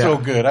show. It's so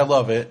good. I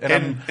love it. And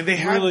I'm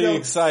they really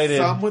excited.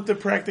 Some with the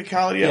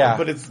practicality of it,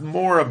 but it's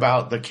more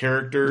about the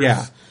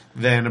characters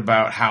than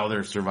about how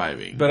they're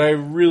surviving. But I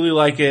really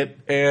like it,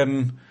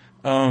 and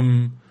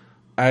I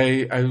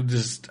think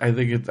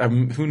it's,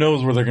 who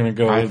knows where they're going to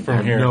go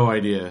from here. I have no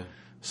idea.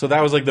 So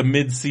that was like the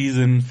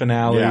mid-season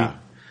finale. Yeah.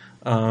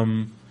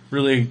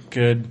 Really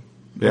good.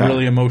 Yeah.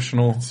 Really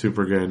emotional.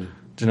 Super good.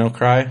 Janelle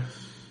cry?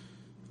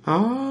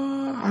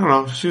 I don't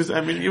know.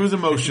 It was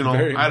emotional.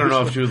 I don't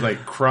know if she was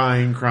like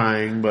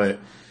crying, but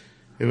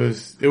it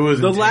was the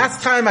intense.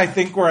 last time I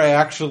think where I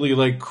actually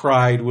like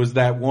cried was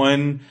that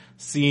one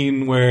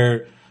scene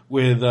where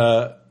with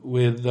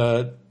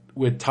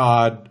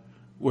Todd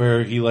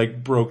where he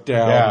like broke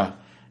down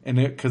and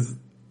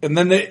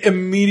then they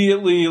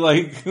immediately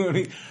like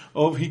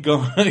he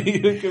gone.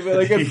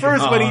 Like at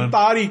first when he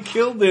thought he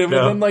killed him,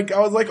 and then like I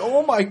was like,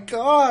 oh my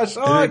gosh,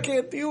 I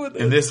can't deal with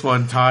it. In this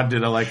one, Todd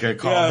did a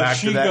call back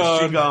to that.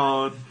 Gone. She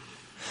gone.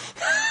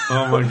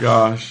 Oh my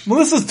gosh,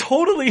 Melissa's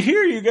totally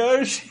here, you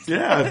guys.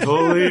 Yeah, I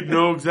totally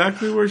know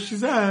exactly where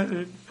she's at.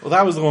 Well,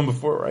 that was the one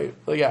before, right?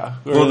 Yeah.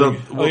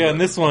 In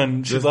this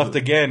one, she left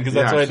again because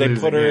that's why they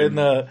put her in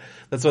the.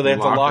 That's why they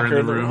had to lock her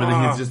in the room, and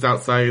then he's just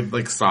outside,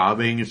 like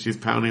sobbing, and she's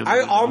pounding.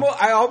 I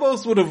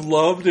almost would have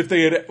loved if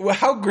they had.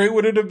 How great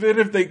would it have been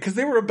if because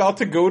they were about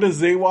to go to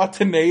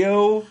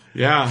Zihuatanejo.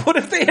 Yeah. What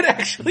if they had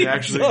actually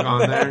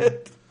gone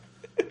there?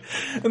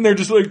 And they're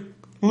just like,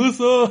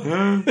 Melissa.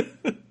 Yeah.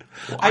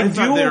 Well, I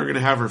thought they were going to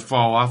have her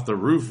fall off the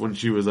roof when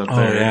she was up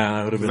there. Yeah,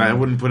 that would have been. I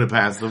wouldn't put it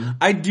past them.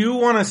 I do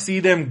want to see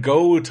them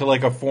go to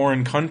like a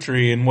foreign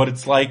country and what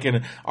it's like,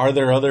 and are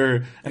there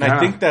other? And I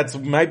think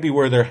might be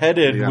where they're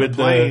headed with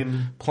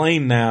the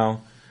plane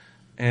now.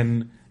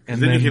 And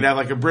then you could have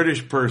like a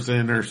British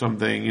person or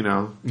something, you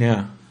know.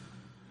 Yeah,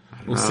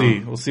 we'll see.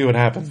 We'll see what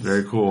happens. It's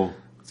very cool.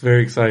 It's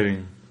very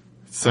exciting.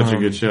 It's such a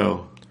good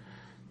show.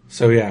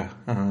 So yeah,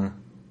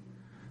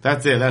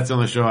 that's it. That's the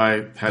only show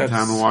I had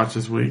time to watch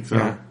this week. So.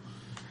 Yeah.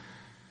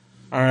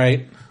 All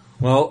right.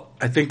 Well,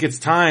 I think it's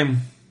time.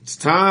 It's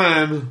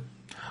time.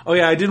 Oh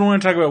yeah, I did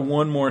want to talk about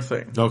one more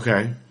thing.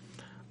 Okay.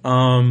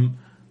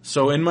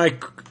 So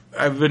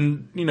I've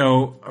been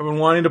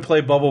wanting to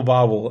play Bubble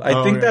Bobble.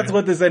 I think that's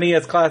what this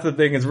NES Classic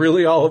thing is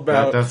really all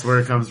about. That's where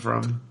it comes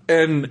from.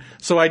 And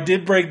so I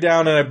did break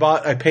down and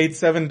I paid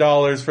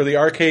 $7 for the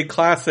Arcade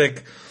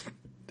Classic.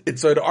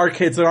 It's an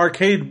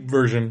arcade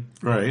version.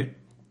 Right.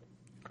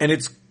 And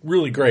it's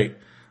really great.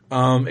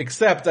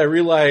 Except I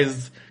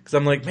realized, because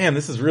I'm like, man,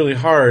 this is really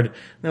hard. And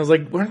I was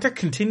like, aren't there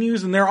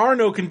continues? And there are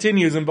no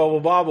continues in Bubble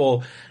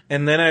Bobble.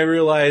 And then I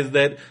realized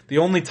that the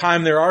only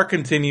time there are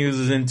continues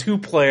is in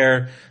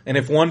 2-player. And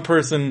if one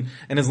person,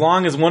 and as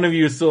long as one of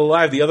you is still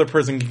alive, the other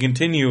person can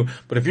continue.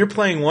 But if you're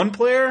playing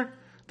 1-player,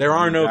 there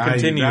are no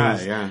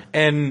continues. Yeah.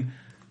 And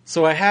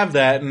so I have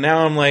that, and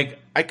now I'm like,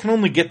 I can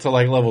only get to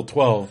like level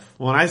 12.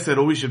 Well, and I said,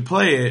 we should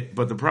play it,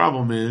 but the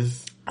problem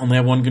is, I only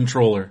have one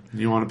controller.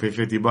 You want to pay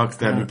 $50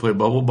 to have me play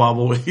Bubble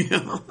Bobble with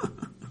you?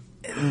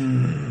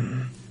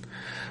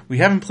 We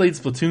haven't played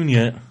Splatoon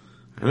yet.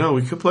 I know,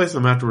 we could play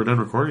some after we're done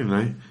recording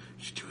tonight.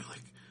 You should do it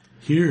like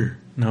here.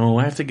 No,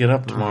 I have to get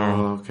up tomorrow.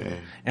 Oh, okay.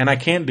 And I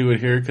can't do it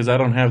here because I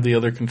don't have the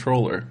other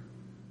controller.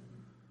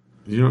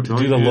 You don't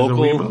do the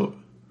local.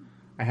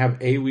 I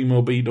have a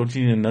Wiimote, but don't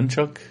you need a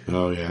nunchuck?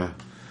 Oh yeah.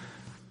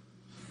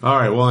 All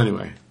right. Well,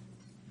 anyway.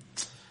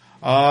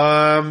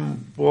 Well,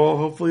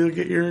 hopefully you'll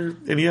get your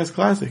NES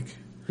Classic.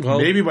 Well,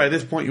 maybe by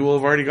this point you will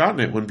have already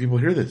gotten it when people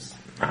hear this.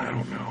 I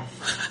don't know.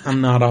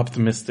 I'm not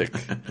optimistic.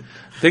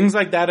 Things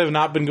like that have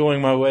not been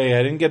going my way.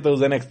 I didn't get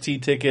those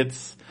NXT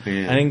tickets.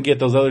 Yeah. I didn't get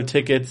those other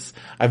tickets.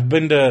 I've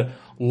been to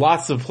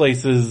lots of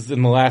places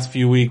in the last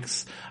few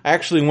weeks. I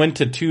actually went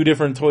to 2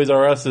 different Toys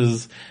R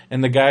Us's,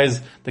 and the guy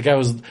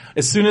was,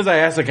 as soon as I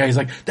asked the guy, he's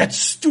like, that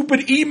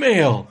stupid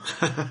email!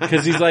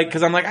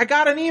 Cause I'm like, I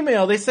got an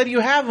email. They said you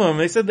have them.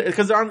 They said,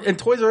 cause in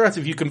Toys R Us,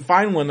 if you can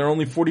find one, they're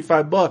only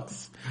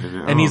 $45.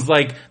 And he's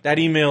like, that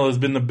email has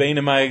been the bane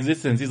of my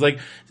existence. He's like,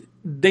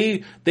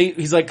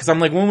 he's like, cause I'm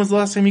like, when was the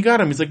last time you got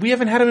him? He's like, we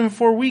haven't had him in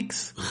 4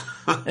 weeks.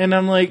 And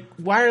I'm like,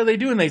 why are they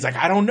doing that? He's like,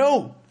 I don't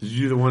know. Did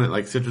you do the one at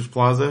like Citrus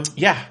Plaza?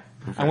 Yeah.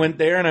 Okay. I went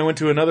there and I went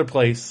to another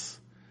place.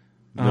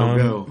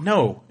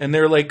 No. And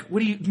they're like,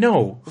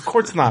 no, of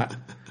course not.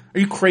 Are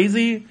you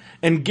crazy?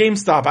 And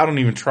GameStop, I don't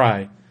even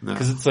try.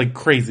 Cause it's like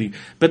crazy.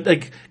 But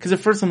like, cause at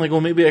first I'm like,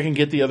 well, maybe I can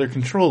get the other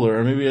controller,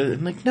 or maybe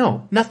I'm like,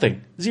 no,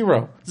 nothing.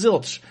 Zero.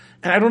 Zilch.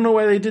 And I don't know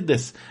why they did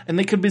this. And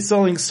they could be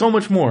selling so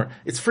much more.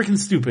 It's freaking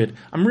stupid.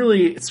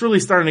 It's really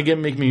starting to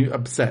make me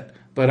upset.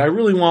 But I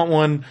really want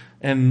one,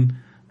 and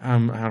I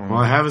don't know. Well,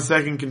 I have a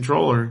second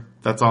controller.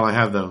 That's all I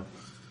have, though.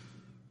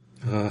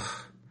 Ugh.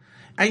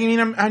 I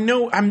mean, I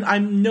know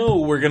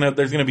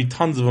there's gonna be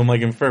tons of them,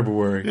 like in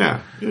February.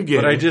 Yeah, you'll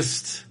get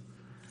it.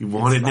 You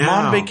want it now.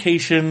 I'm on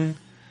vacation.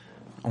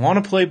 I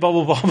want to play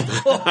Bubble Bobble.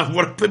 I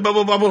want to play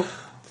Bubble Bobble.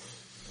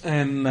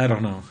 And I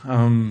don't know.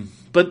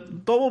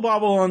 But Bubble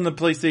Bobble on the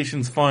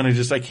PlayStation's fun. It's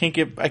just, I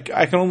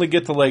can only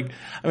get to like,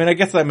 I mean, I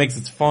guess that makes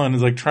it fun.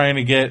 It's like trying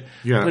to get.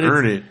 You gotta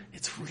earn it.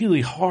 It's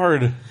really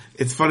hard.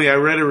 It's funny, I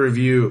read a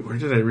review, where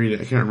did I read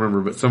it? I can't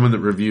remember, but someone that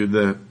reviewed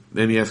the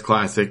NES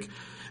Classic,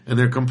 and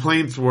their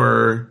complaints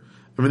were,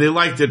 I mean, they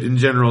liked it in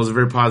general, it was a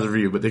very positive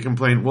review, but they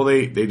complained, well,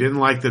 they didn't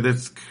like that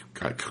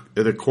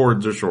the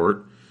cords are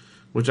short,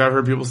 which I've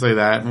heard people say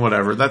that and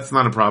whatever. That's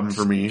not a problem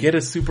for me. Get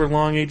a super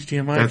long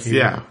HDMI cable.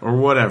 Yeah, or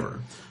whatever.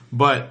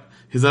 But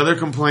his other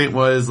complaint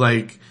was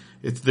like,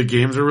 the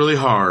games are really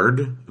hard.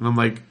 And I'm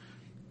like,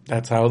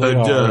 that's how they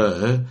are.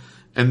 Duh.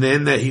 And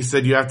then that he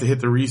said you have to hit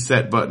the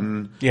reset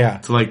button. Yeah.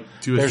 To like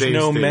do a There's save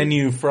no state.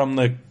 menu from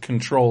the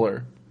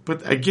controller.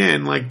 But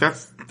again, like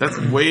that's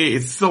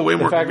it's still way The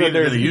more fact that convenient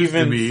there's than it used to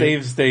even be.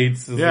 save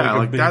states. Is Yeah, a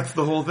like big- that's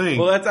the whole thing.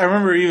 Well, I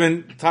remember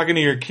even talking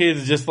to your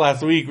kids just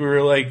last week. We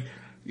were like,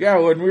 yeah,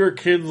 when we were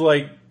kids,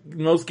 like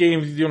most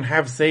games you don't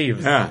have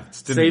saves. Yeah, it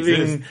just didn't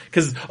saving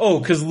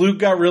because Luke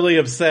got really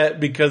upset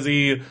because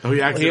he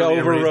accidentally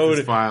overrode erased his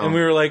it, file. and we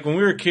were like, when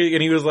we were kids,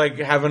 and he was like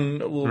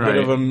having a little bit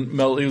of a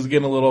melt. He was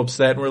getting a little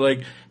upset, and we're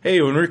like,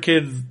 hey, when we were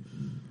kids,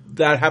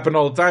 that happened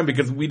all the time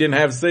because we didn't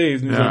have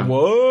saves. And he's like,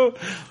 what?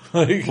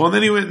 Like, well,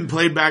 then he went and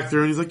played back through,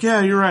 and he's like, yeah,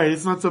 you're right.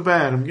 It's not so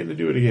bad. I'm getting to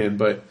do it again,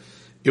 but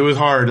it was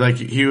hard. Like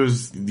he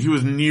was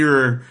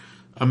near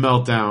a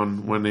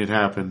meltdown when it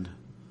happened.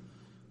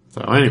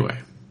 So anyway.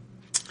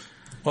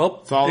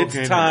 well, It's all it's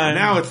okay time.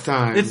 Now it's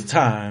time. It's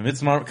time.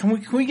 It's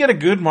can we get a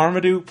good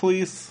Marmaduke,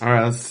 please? All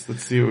right, let's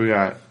see what we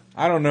got.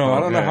 I don't know. I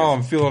don't know Okay. how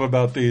I'm feeling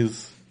about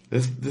these.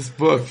 This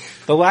book.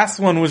 The last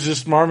one was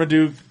just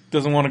Marmaduke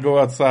doesn't want to go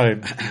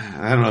outside.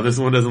 I don't know. This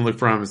one doesn't look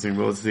promising,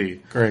 but let's see.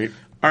 Great.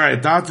 All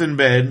right, Dot's in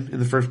bed in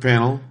the first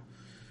panel.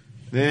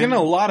 Then Getting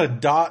a lot of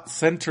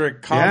dot-centric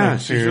yeah,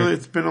 comments here.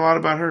 it's been a lot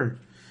about her.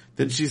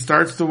 Then she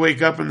starts to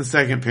wake up in the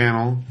second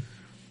panel.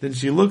 Then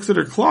she looks at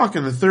her clock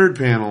in the third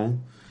panel.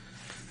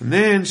 And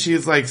then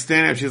she's like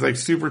standing up. She's like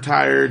super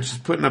tired. She's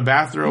putting a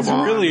bathrobe He's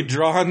on. really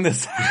drawing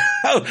this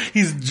out.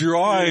 He's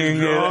drawing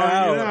it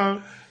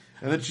out.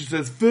 And then she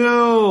says,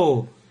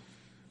 Phil.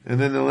 And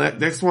then the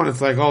next one,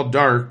 it's like all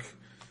dark.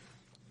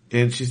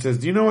 And she says,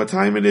 do you know what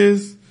time it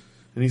is?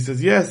 And he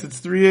says, yes, it's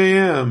 3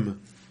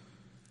 a.m.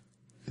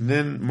 And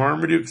then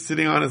Marmaduke's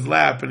sitting on his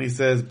lap and he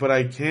says, but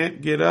I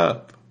can't get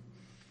up.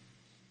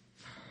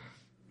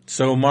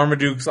 So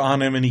Marmaduke's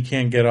on him and he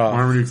can't get off.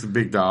 Marmaduke's a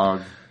big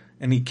dog.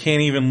 And he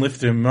can't even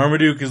lift him.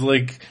 Marmaduke is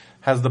like,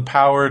 has the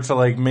power to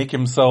like make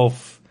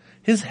himself,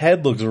 his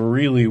head looks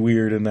really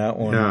weird in that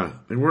one. Yeah.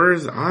 And where are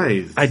his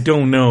eyes? I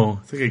don't know.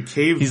 It's like a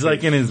cave. He's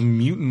like fish. in his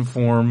mutant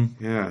form.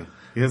 Yeah.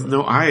 He has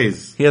no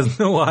eyes. He has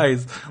no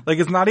eyes. Like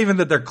it's not even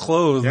that they're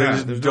closed. Yeah, they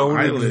just there's no don't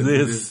eyelids.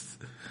 exist.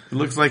 It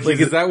looks like Like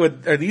he's, is that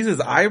what, are these his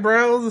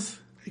eyebrows?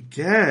 I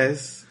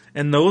guess.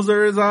 And those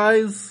are his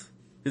eyes?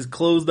 His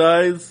closed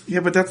eyes? Yeah,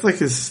 but that's like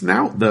his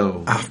snout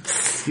though.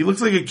 He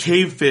looks like a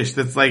cave fish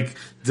that's like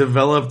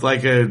developed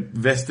like a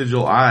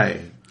vestigial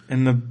eye.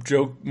 And the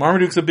joke,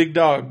 Marmaduke's a big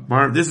dog.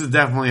 This is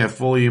definitely a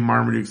fully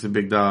Marmaduke's a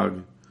big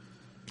dog.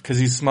 Cause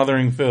he's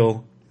smothering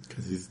Phil.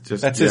 Cause he's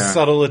just, That's his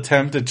subtle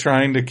attempt at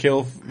trying to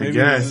kill. I Maybe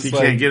guess he's he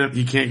just can't like, get him.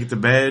 He can't get to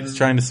bed. he's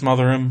trying to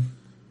smother him.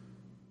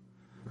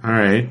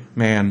 Alright.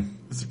 Man.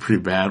 This is a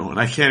pretty bad one.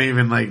 I can't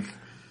even like,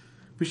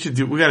 we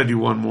gotta do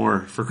one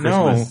more for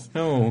Christmas.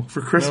 No.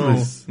 For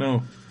Christmas.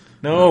 No.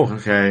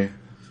 Okay.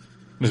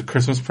 There's a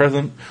Christmas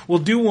present. We'll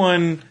do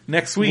one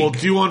next week. We'll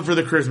do one for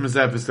the Christmas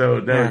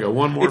episode. There we go.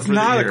 One more It's for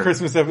not the year. a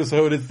Christmas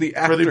episode. It's the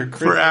after Christmas.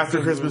 For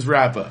after Christmas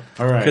wrap up.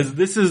 Alright. Because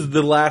this is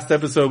the last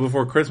episode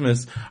before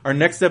Christmas. Our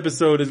next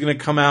episode is going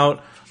to come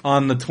out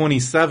on the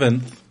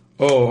 27th.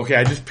 Oh, okay.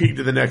 I just peeked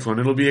at the next one.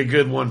 It'll be a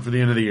good one for the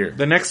end of the year.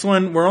 The next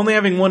one, we're only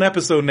having one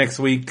episode next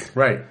week.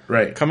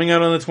 Right. Coming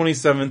out on the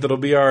 27th. It'll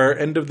be our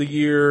end of the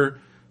year,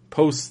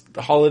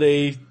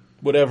 post-holiday,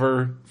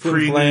 whatever.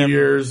 Pre-New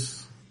Year's.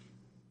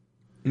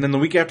 And then the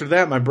week after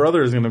that, my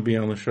brother is going to be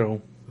on the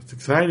show. That's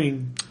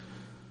exciting.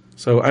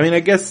 So, I mean, I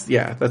guess,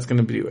 yeah, that's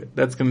going to do it.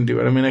 That's going to do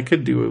it. I mean, I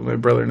could do it with my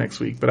brother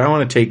next week, but I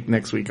want to take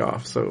next week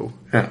off, so.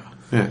 Yeah.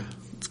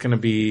 It's going to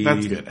be.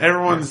 That's good.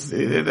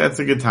 That's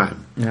a good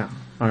time. Yeah.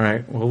 All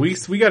right. Well, we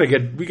got to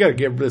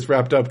get this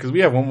wrapped up because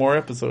we have one more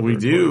episode. We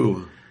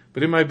do.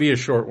 But it might be a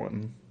short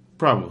one.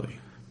 Probably.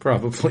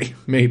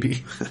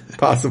 Maybe,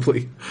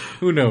 possibly.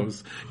 Who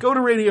knows? Go to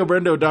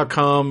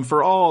radiobrendo.com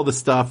for all the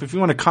stuff. If you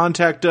want to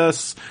contact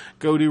us,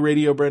 go to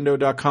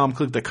radiobrendo.com,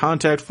 click the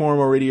contact form,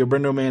 or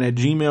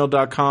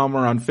radiobrendoman@gmail.com,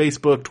 or on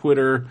Facebook,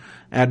 Twitter,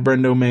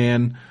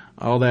 @brendoman,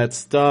 all that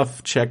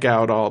stuff. Check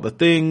out all the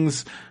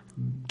things.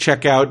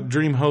 Check out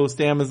DreamHost,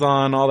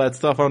 Amazon, all that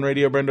stuff on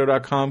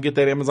radiobrendo.com. Get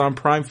that Amazon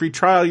Prime free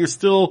trial. If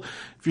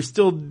you're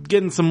still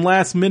getting some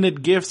last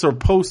minute gifts or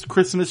post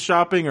Christmas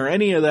shopping or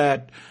any of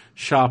that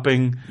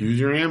shopping, use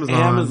your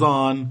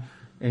Amazon,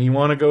 and you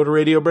want to go to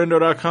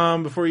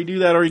radiobrendo.com before you do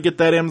that, or you get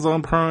that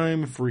Amazon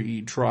Prime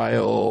free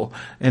trial.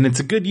 And it's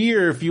a good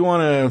year if you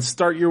want to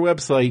start your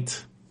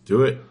website.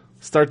 Do it.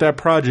 Start that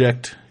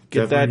project.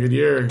 Get Definitely a good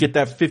year. Get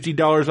that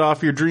 $50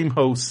 off your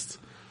DreamHost.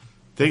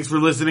 Thanks for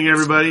listening,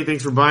 everybody.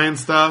 Thanks for buying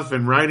stuff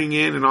and writing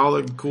in and all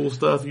the cool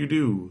stuff you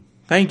do.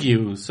 Thank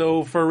you.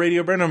 So for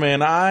Radio Brendo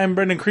Man, I'm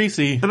Brendan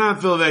Creasy. And I'm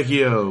Phil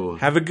Vecchio.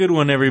 Have a good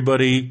one,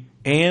 everybody.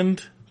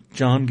 And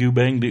John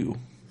Goobang Doo.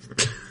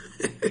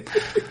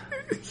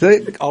 Is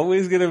that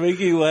always going to make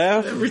you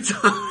laugh? Every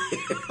time.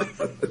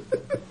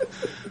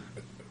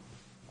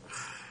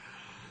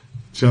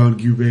 John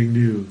Goobang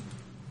Doo.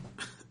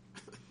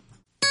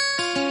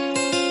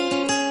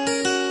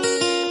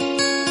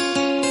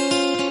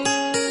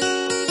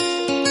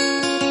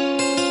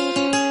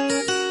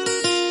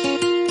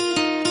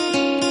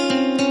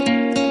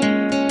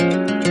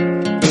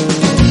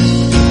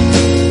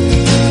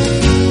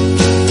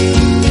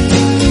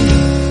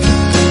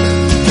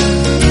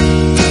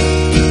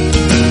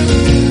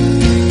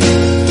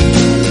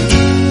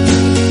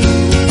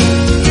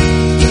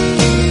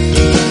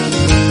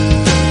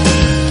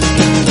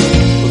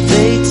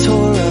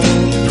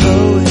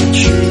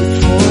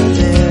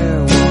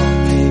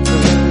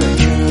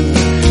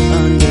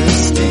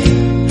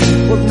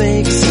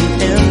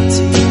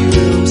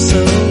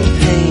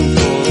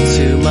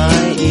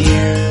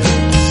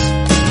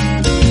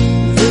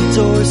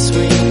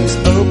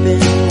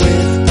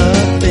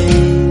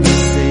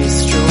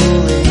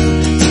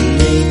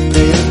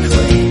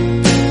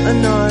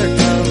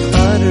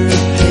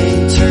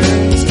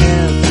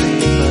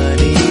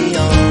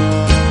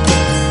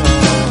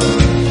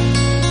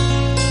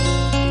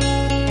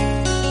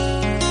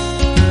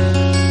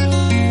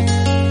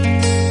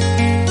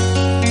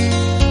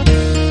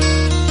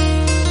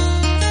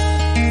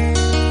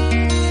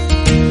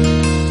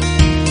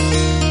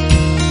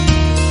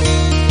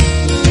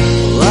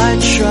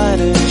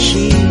 try to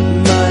keep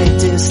my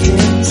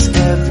distance.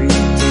 Every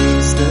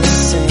day's the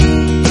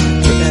same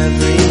for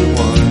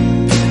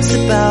everyone.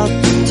 Step out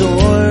the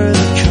door,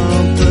 the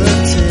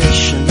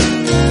competition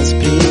has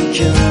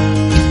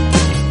begun.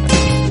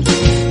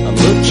 I'm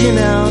looking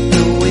out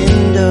the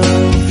window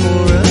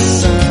for a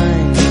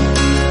sign that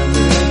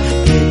never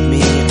pick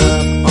me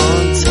up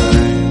on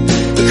time.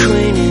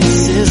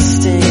 Acquaintances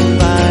insisting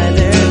by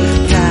their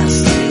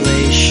past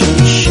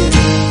relationships.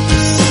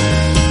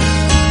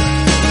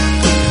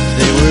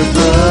 They were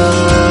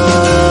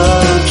broken,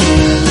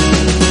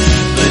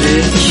 but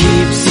it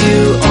keeps you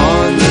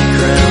on the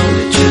ground.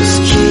 It just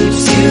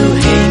keeps you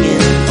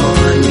hanging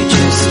on. You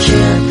just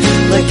can't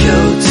let go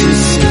too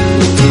soon.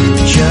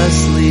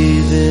 Just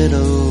leave it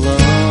alone.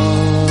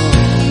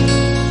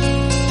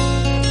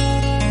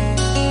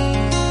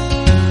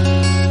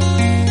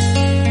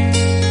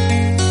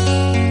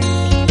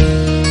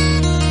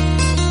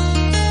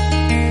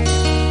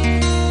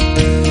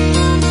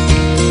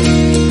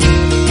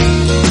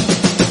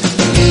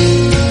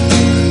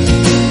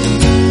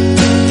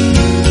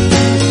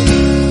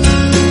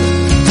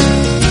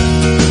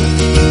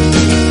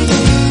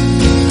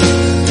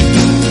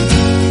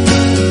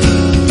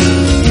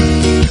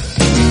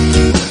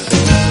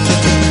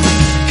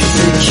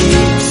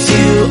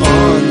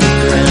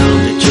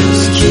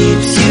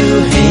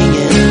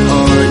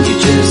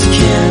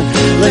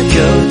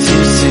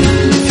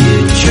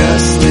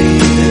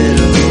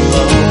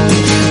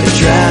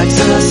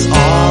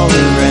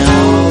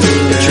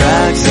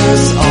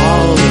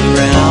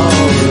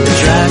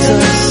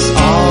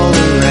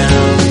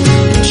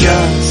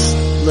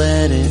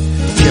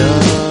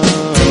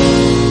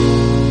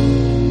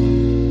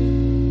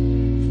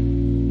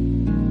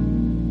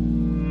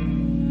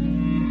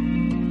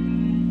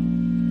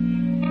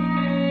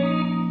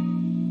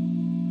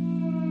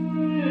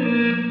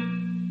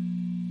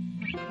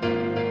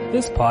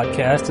 This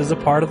podcast is a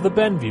part of the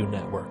Benview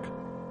Network.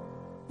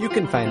 You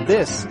can find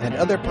this and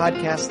other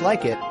podcasts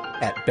like it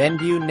at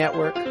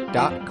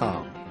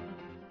BenviewNetwork.com.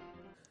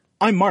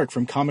 I'm Mark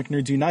from Comic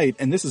Nerds Unite,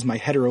 and this is my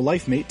hetero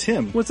life mate,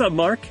 Tim. What's up,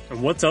 Mark?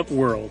 And what's up,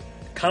 world?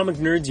 Comic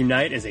Nerds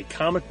Unite is a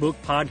comic book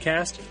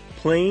podcast,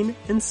 plain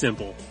and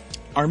simple.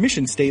 Our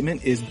mission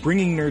statement is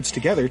bringing nerds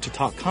together to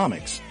talk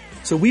comics.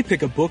 So we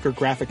pick a book or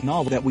graphic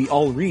novel that we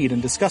all read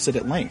and discuss it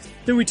at length.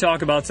 Then we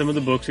talk about some of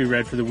the books we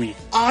read for the week.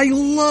 I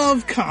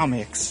love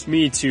comics!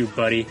 Me too,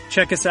 buddy.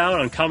 Check us out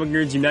on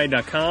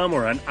comicnerdsunite.com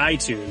or on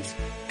iTunes.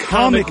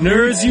 Comic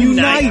Nerds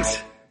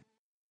Unite!